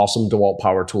how awesome DeWalt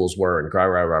power tools were and rah,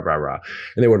 rah, rah, rah, rah.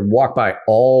 And they would walk by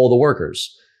all the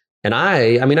workers. And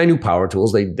I knew power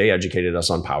tools. They educated us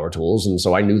on power tools. And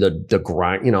so I knew the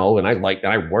grind, and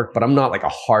I worked, but I'm not like a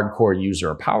hardcore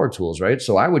user of power tools, right?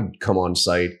 So I would come on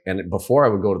site and before I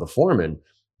would go to the foreman,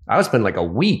 I would spend like a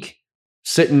week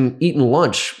sitting, eating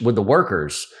lunch with the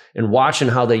workers and watching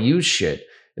how they use shit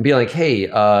and be like, hey,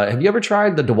 have you ever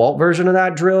tried the DeWalt version of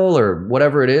that drill or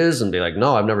whatever it is? And be like,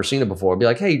 no, I've never seen it before. I'd be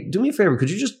like, hey, do me a favor. Could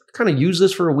you just kind of use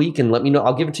this for a week and let me know?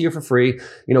 I'll give it to you for free.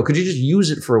 Could you just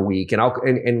use it for a week and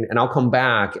I'll come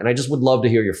back. And I just would love to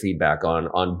hear your feedback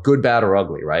on good, bad, or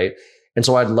ugly, right? And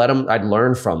so I'd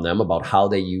learn from them about how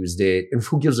they used it and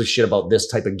who gives a shit about this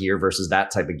type of gear versus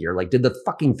that type of gear. Like, did the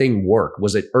fucking thing work?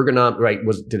 Was it ergonomic, right?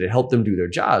 Did it help them do their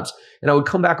jobs? And I would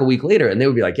come back a week later and they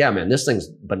would be like, yeah, man, this thing's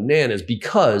bananas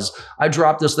because I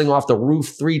dropped this thing off the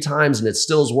roof 3 times and it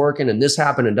still's working and this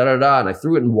happened and and I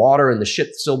threw it in water and the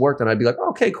shit still worked. And I'd be like,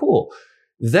 okay, cool.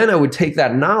 Then I would take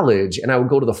that knowledge and I would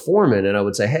go to the foreman and I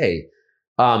would say, hey,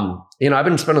 I've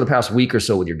been spending the past week or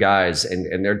so with your guys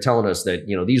and they're telling us that,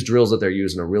 these drills that they're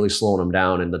using are really slowing them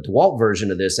down. And the DeWalt version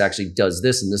of this actually does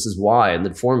this and this is why. And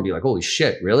the foreman would be like, holy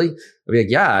shit, really? I'd be like,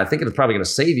 yeah, I think it's probably going to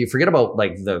save you. Forget about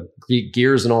like the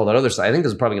gears and all that other stuff. I think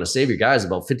this is probably going to save your guys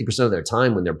about 50% of their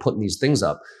time when they're putting these things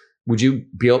up. Would you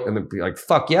be able and be like,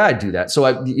 fuck yeah, I'd do that. So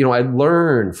I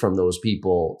learned from those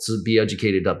people to be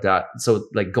educated up that. So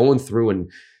like going through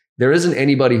and there isn't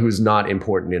anybody who's not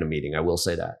important in a meeting. I will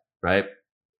say that, right?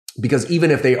 Because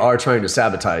even if they are trying to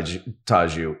sabotage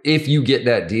you, if you get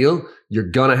that deal, you're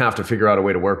going to have to figure out a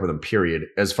way to work with them, period,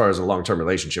 as far as a long-term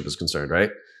relationship is concerned,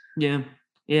 right? Yeah.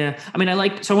 Yeah.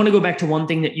 I want to go back to one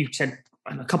thing that you said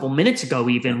a couple minutes ago,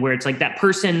 even, where it's like that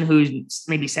person who's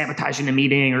maybe sabotaging a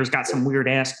meeting or has got some weird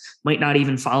ask might not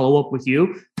even follow up with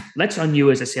you. That's on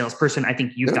you as a salesperson. I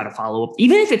think you've got to follow up,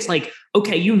 even if it's like,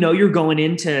 okay, you're going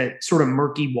into sort of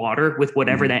murky water with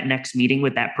whatever that next meeting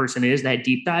with that person is, that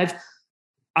deep dive.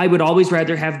 I would always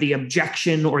rather have the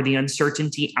objection or the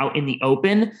uncertainty out in the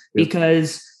open,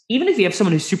 because even if you have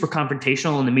someone who's super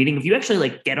confrontational in the meeting, if you actually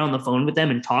like get on the phone with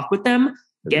them and talk with them,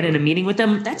 get in a meeting with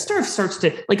them, that stuff starts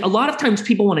to, like, a lot of times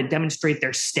people want to demonstrate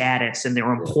their status and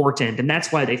they're important. And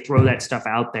that's why they throw that stuff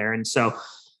out there. And so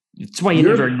it's why you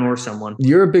never ignore someone.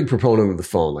 You're a big proponent of the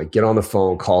phone, like get on the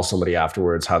phone, call somebody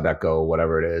afterwards, how'd that go,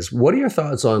 whatever it is. What are your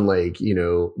thoughts on like,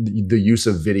 the use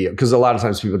of video? Because a lot of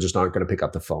times people just aren't going to pick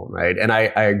up the phone, right? And I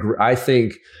agree. I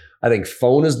think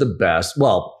phone is the best.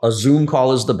 Well, a Zoom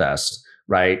call is the best,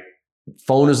 right?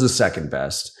 Phone is the second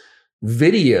best.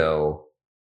 Video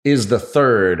is the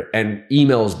third, and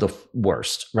email is the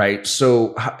worst, right?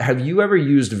 So have you ever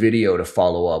used video to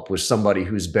follow up with somebody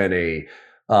who's been a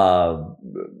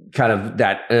kind of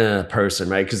that person,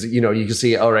 right? Because, you can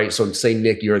see, all right, so say,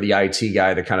 Nick, you're the IT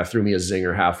guy that kind of threw me a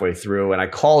zinger halfway through, and I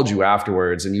called you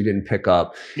afterwards and you didn't pick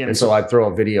up. Yeah, and so I'd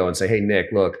throw a video and say, hey, Nick,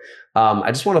 look,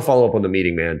 I just want to follow up on the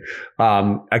meeting, man.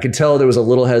 I could tell there was a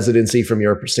little hesitancy from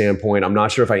your standpoint. I'm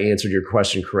not sure if I answered your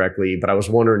question correctly, but I was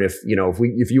wondering if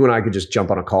you and I could just jump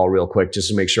on a call real quick just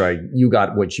to make sure you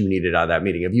got what you needed out of that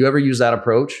meeting. Have you ever used that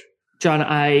approach? John,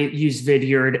 I use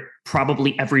Vidyard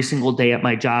probably every single day at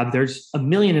my job. There's 1.5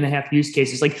 million use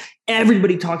cases. Like,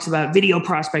 everybody talks about video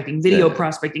prospecting.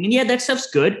 And yeah, that stuff's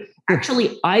good.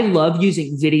 Actually, I love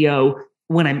using video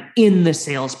when I'm in the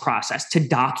sales process to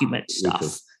document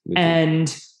stuff. Me too.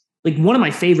 And like, one of my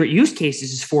favorite use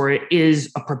cases for it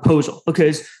is a proposal,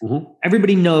 because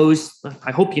everybody knows,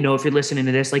 I hope you know, if you're listening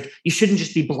to this, like, you shouldn't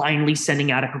just be blindly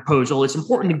sending out a proposal. It's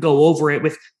important to go over it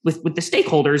with the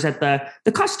stakeholders at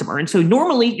the customer. And so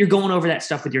normally you're going over that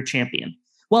stuff with your champion.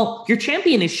 Well, your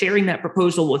champion is sharing that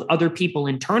proposal with other people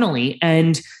internally.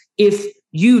 And if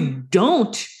you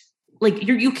don't, like,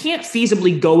 you can't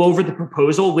feasibly go over the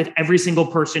proposal with every single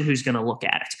person who's going to look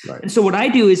at it. Right. And so what I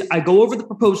do is I go over the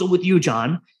proposal with you,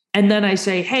 John, and then I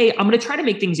say, hey, I'm going to try to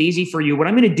make things easy for you. What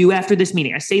I'm going to do after this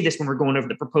meeting, I say this when we're going over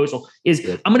the proposal, is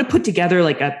I'm going to put together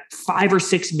like a 5 or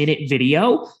 6 minute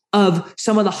video of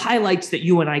some of the highlights that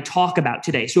you and I talk about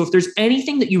today. So if there's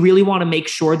anything that you really want to make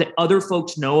sure that other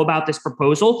folks know about this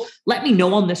proposal, let me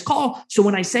know on this call. So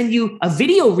when I send you a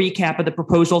video recap of the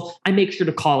proposal, I make sure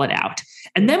to call it out.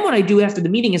 And then what I do after the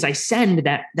meeting is I send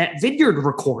that Vidyard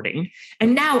recording.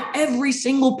 And now every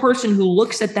single person who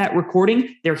looks at that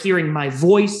recording, they're hearing my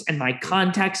voice and my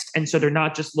context. And so they're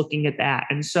not just looking at that.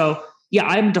 And so, yeah,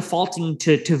 I'm defaulting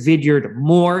to Vidyard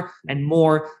more and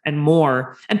more and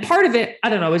more. And part of it, I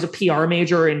don't know, I was a PR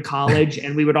major in college,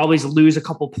 and we would always lose a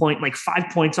couple points, like 5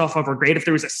 points off of our grade if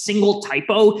there was a single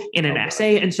typo in an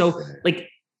essay. And so, like,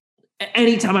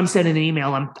 anytime I'm sending an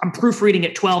email, I'm proofreading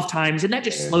it 12 times, and that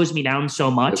just slows me down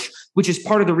so much, which is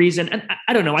part of the reason. And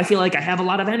I don't know, I feel like I have a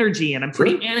lot of energy and I'm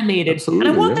pretty animated. Absolutely,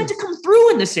 and I want that to come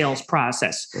through in the sales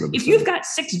process. 100%. If you've got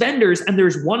 6 vendors and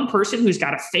there's one person who's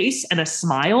got a face and a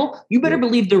smile, you better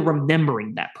believe they're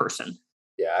remembering that person.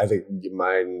 Yeah, I think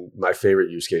my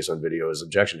favorite use case on video is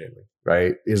objection handling,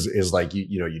 right? Is like,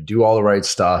 you do all the right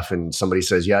stuff and somebody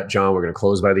says, yeah, John, we're going to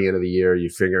close by the end of the year. You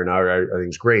figure, all right,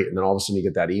 everything's great. And then all of a sudden you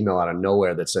get that email out of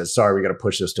nowhere that says, sorry, we got to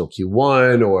push this till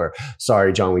Q1, or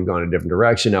sorry, John, we've gone a different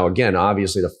direction. Now, again,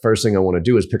 obviously the first thing I want to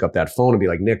do is pick up that phone and be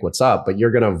like, Nick, what's up? But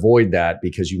you're going to avoid that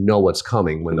because you know what's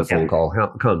coming when the phone call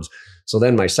comes. So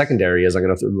then my secondary is I'm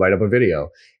going to light up a video,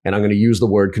 and I'm going to use the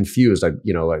word confused. I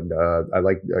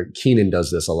like Keenan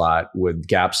does this a lot with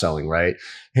gap selling, right?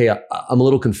 Hey, I'm a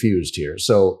little confused here.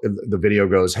 So the video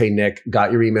goes, hey, Nick,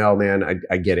 got your email, man.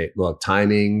 I get it. Look,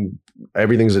 timing,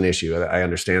 everything's an issue. I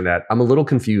understand that. I'm a little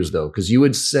confused though, because you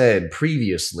had said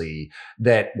previously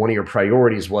that one of your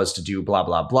priorities was to do blah,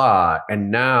 blah, blah.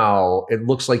 And now it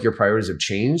looks like your priorities have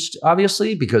changed,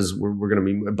 obviously, because we're going to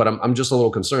be, but I'm just a little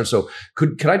concerned. So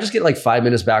could I just get like 5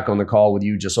 minutes back on the call with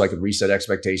you just so I could reset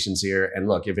expectations here? And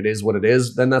look, if it is what it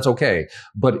is, then that's okay.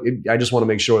 But I just want to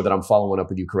make sure that I'm following up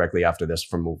with you correctly after this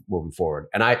from moving forward.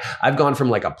 And I've gone from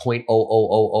like a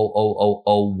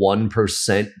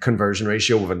 0.00001% conversion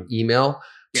ratio with an email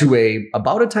to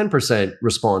about a 10%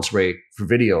 response rate for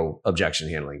video objection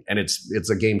handling. And it's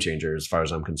a game changer as far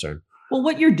as I'm concerned. Well,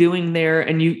 what you're doing there,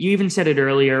 and you even said it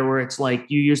earlier, where it's like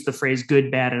you use the phrase good,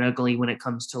 bad, and ugly when it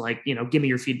comes to like, give me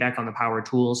your feedback on the power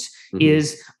tools,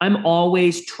 is I'm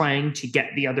always trying to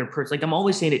get the other person. Like, I'm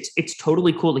always saying it's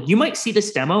totally cool. Like, you might see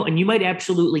this demo and you might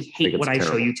absolutely hate what I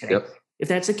show you today. Yep. If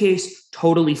that's the case,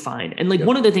 totally fine. And like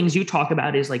one of the things you talk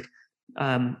about is like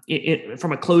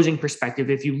from a closing perspective,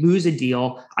 if you lose a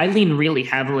deal, I lean really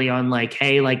heavily on like,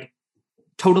 hey, like,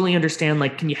 totally understand,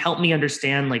 like, can you help me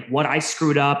understand like what I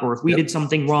screwed up, or if we did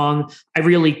something wrong? I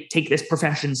really take this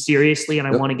profession seriously and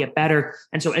I want to get better.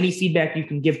 And so any feedback you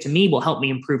can give to me will help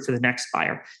me improve for the next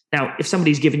buyer. Now, if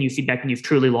somebody's given you feedback and you've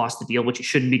truly lost the deal, what you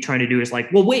shouldn't be trying to do is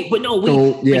like, well, wait, but no,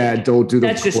 wait. Don't do that.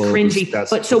 That's just cringy.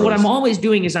 But so what I'm always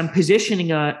doing is I'm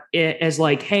positioning it as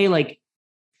like, hey, like,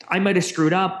 I might have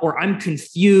screwed up, or I'm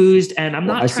confused and I'm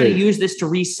not trying to use this to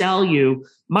resell you.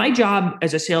 My job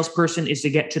as a salesperson is to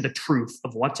get to the truth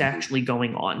of what's actually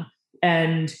going on.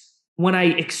 And when I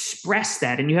express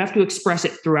that, and you have to express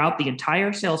it throughout the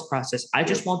entire sales process, I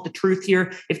just want the truth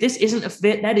here. If this isn't a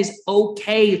fit, that is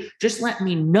okay. Just let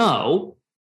me know.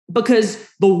 Because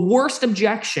the worst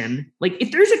objection, like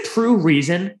if there's a true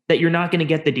reason that you're not going to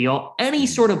get the deal, any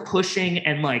sort of pushing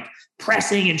and like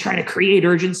pressing and trying to create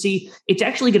urgency, it's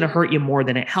actually going to hurt you more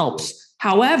than it helps.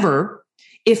 However,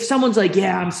 if someone's like,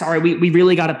 yeah, I'm sorry, we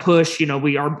really got to push,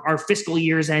 our fiscal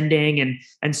year's ending.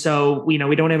 And so, we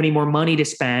don't have any more money to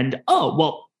spend. Oh,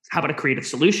 well, how about a creative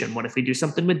solution? What if we do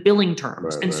something with billing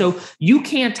terms? So you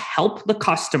can't help the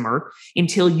customer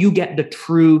until you get the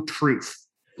true truth.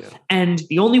 Yeah. And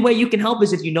the only way you can help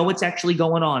is if you know what's actually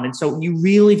going on. And so you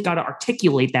really have got to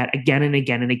articulate that again and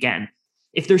again and again.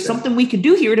 If there's something we can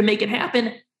do here to make it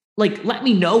happen, like, let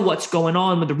me know what's going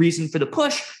on with the reason for the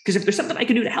push. Because if there's something I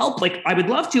can do to help, like, I would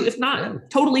love to. If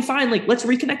not, totally fine. Like, let's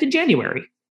reconnect in January.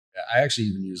 I actually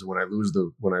even use it when I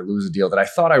lose a deal that I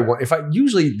thought I won.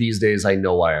 Usually these days I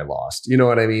know why I lost. You know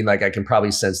what I mean? Like I can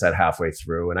probably sense that halfway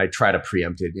through, and I try to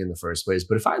preempt it in the first place.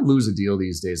 But if I lose a deal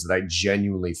these days that I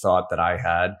genuinely thought that I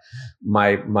had,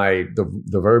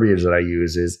 the verbiage that I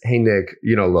use is, "Hey Nick,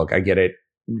 look, I get it.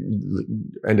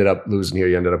 Ended up losing here.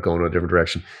 You ended up going in a different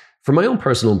direction. For my own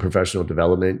personal and professional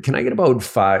development, can I get about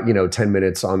 10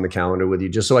 minutes on the calendar with you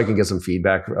just so I can get some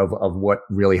feedback of what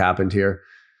really happened here?"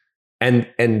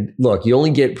 And look, you only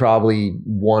get probably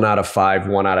 1 out of 5,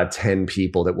 1 out of 10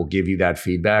 people that will give you that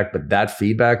feedback. But that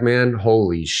feedback, man,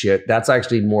 holy shit, that's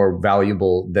actually more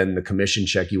valuable than the commission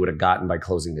check you would have gotten by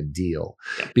closing the deal.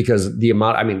 Because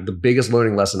the biggest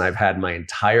learning lesson I've had in my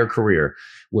entire career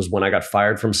was when I got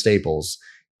fired from Staples.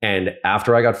 And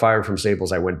after I got fired from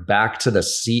Staples, I went back to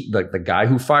the guy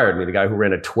who fired me, the guy who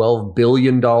ran a $12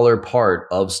 billion part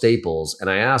of Staples. And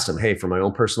I asked him, hey, for my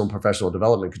own personal and professional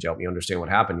development, could you help me understand what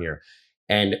happened here?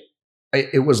 And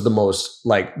it was the most,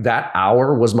 like, that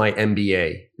hour was my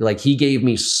MBA. Like, he gave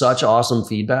me such awesome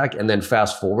feedback. And then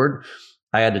fast forward,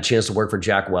 I had the chance to work for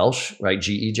Jack Welch, right?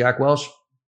 GE Jack Welch,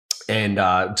 and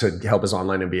to help his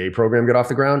online MBA program get off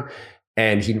the ground.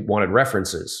 And he wanted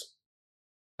references.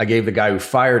 I gave the guy who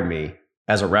fired me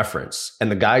as a reference,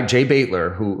 and the guy, Jay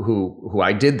Baitler, who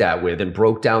I did that with and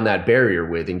broke down that barrier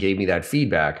with and gave me that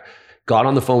feedback, got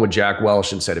on the phone with Jack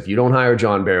Welch and said, if you don't hire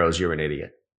John Barrows, you're an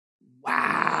idiot.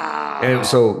 Wow. And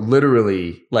so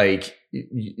literally, like,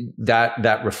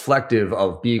 that reflective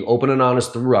of being open and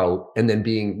honest throughout, and then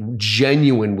being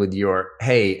genuine with your,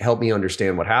 hey, help me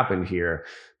understand what happened here.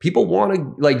 People want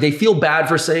to, like, they feel bad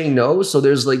for saying no. So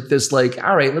there's like this, like,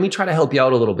 all right, let me try to help you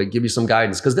out a little bit, give you some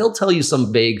guidance, because they'll tell you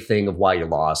some vague thing of why you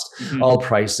lost, all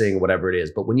pricing, whatever it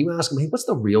is. But when you ask them, hey, what's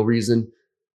the real reason?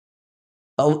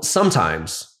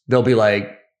 Sometimes they'll be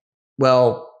like,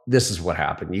 well, this is what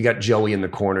happened. You got Joey in the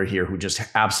corner here who just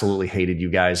absolutely hated you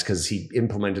guys because he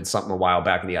implemented something a while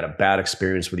back and he had a bad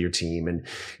experience with your team and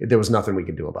there was nothing we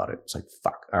could do about it. It's like,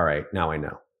 fuck. All right. Now I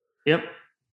know. Yep.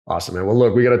 Awesome, man. Well,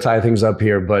 look, we got to tie things up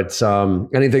here, but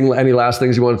any last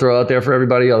things you want to throw out there for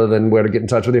everybody other than where to get in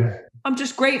touch with you? I'm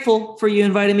just grateful for you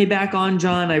inviting me back on,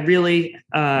 John. I really,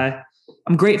 I'm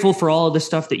grateful for all of the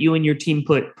stuff that you and your team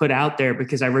put out there,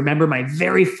 because I remember my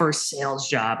very first sales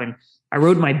job and I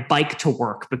rode my bike to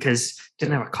work because I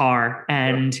didn't have a car.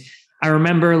 And I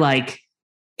remember, like,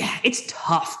 it's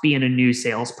tough being a new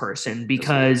salesperson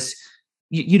because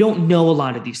you don't know a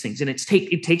lot of these things, and it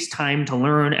takes time to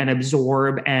learn and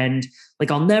absorb. And like,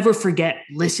 I'll never forget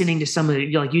listening to some of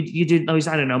the, like, you did those,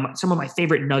 I don't know, some of my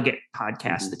favorite nugget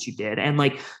podcasts that you did. And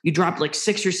like, you dropped like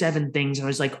 6 or 7 things. And I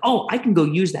was like, oh, I can go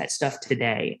use that stuff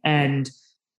today. And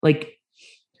like,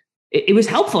 it was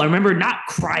helpful. I remember not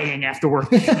crying after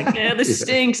work. Like, yeah, this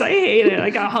stinks. I hate it. I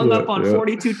got hung up on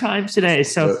 42 times today.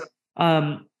 So,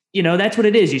 that's what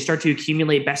it is. You start to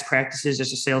accumulate best practices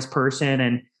as a salesperson.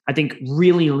 And I think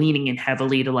really leaning in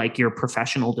heavily to like your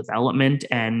professional development.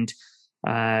 And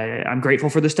I'm grateful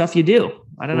for the stuff you do.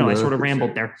 I don't know. I sort of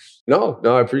rambled there. No,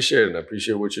 I appreciate it. I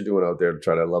appreciate what you're doing out there to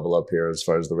try to level up here as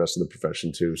far as the rest of the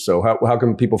profession too. So how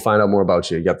can people find out more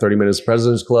about you? You got 30 Minutes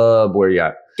President's Club. Where you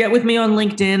at? get with me on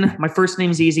LinkedIn. My first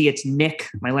name's easy. It's Nick.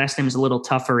 My last name is a little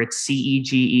tougher. It's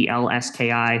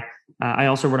CEGELSKI. I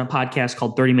also run a podcast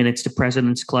called 30 Minutes to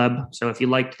President's Club. So if you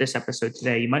liked this episode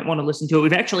today, you might want to listen to it.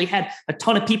 We've actually had a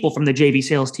ton of people from the JB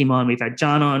sales team on. We've had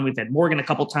John on. We've had Morgan a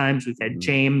couple times. We've had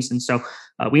James. And so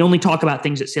we only talk about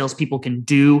things that salespeople can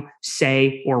do,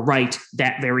 say, or write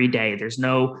that very day. There's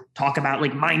no talk about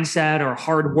like mindset or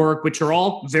hard work, which are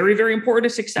all very, very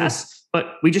important to success.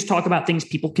 But we just talk about things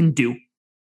people can do.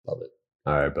 Love it.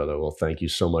 All right, brother. Well, thank you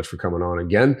so much for coming on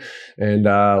again. And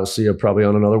I'll see you probably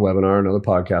on another webinar, another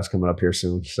podcast coming up here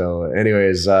soon. So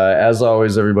anyways, as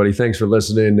always, everybody, thanks for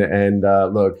listening. And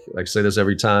look, I say this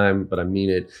every time, but I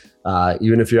mean it.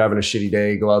 Even if you're having a shitty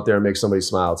day, go out there and make somebody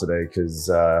smile today. Because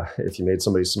if you made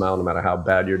somebody smile, no matter how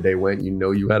bad your day went, you know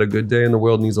you had a good day, and the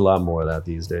world needs a lot more of that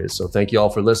these days. So thank you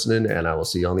all for listening, and I will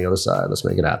see you on the other side. Let's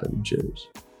make it happen. Cheers.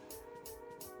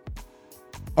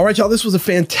 All right, y'all, this was a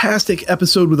fantastic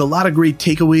episode with a lot of great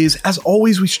takeaways. As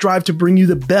always, we strive to bring you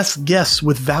the best guests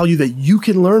with value that you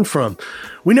can learn from.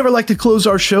 We never like to close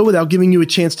our show without giving you a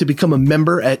chance to become a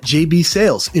member at JB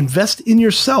Sales. Invest in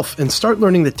yourself and start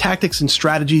learning the tactics and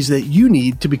strategies that you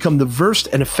need to become the versed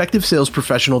and effective sales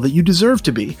professional that you deserve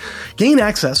to be. Gain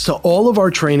access to all of our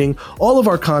training, all of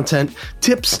our content,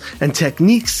 tips, and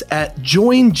techniques at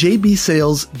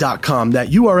joinjbsales.com. That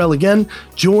URL again,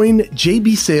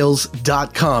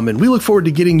 joinjbsales.com. And we look forward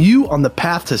to getting you on the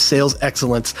path to sales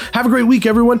excellence. Have a great week,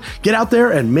 everyone. Get out there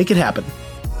and make it happen.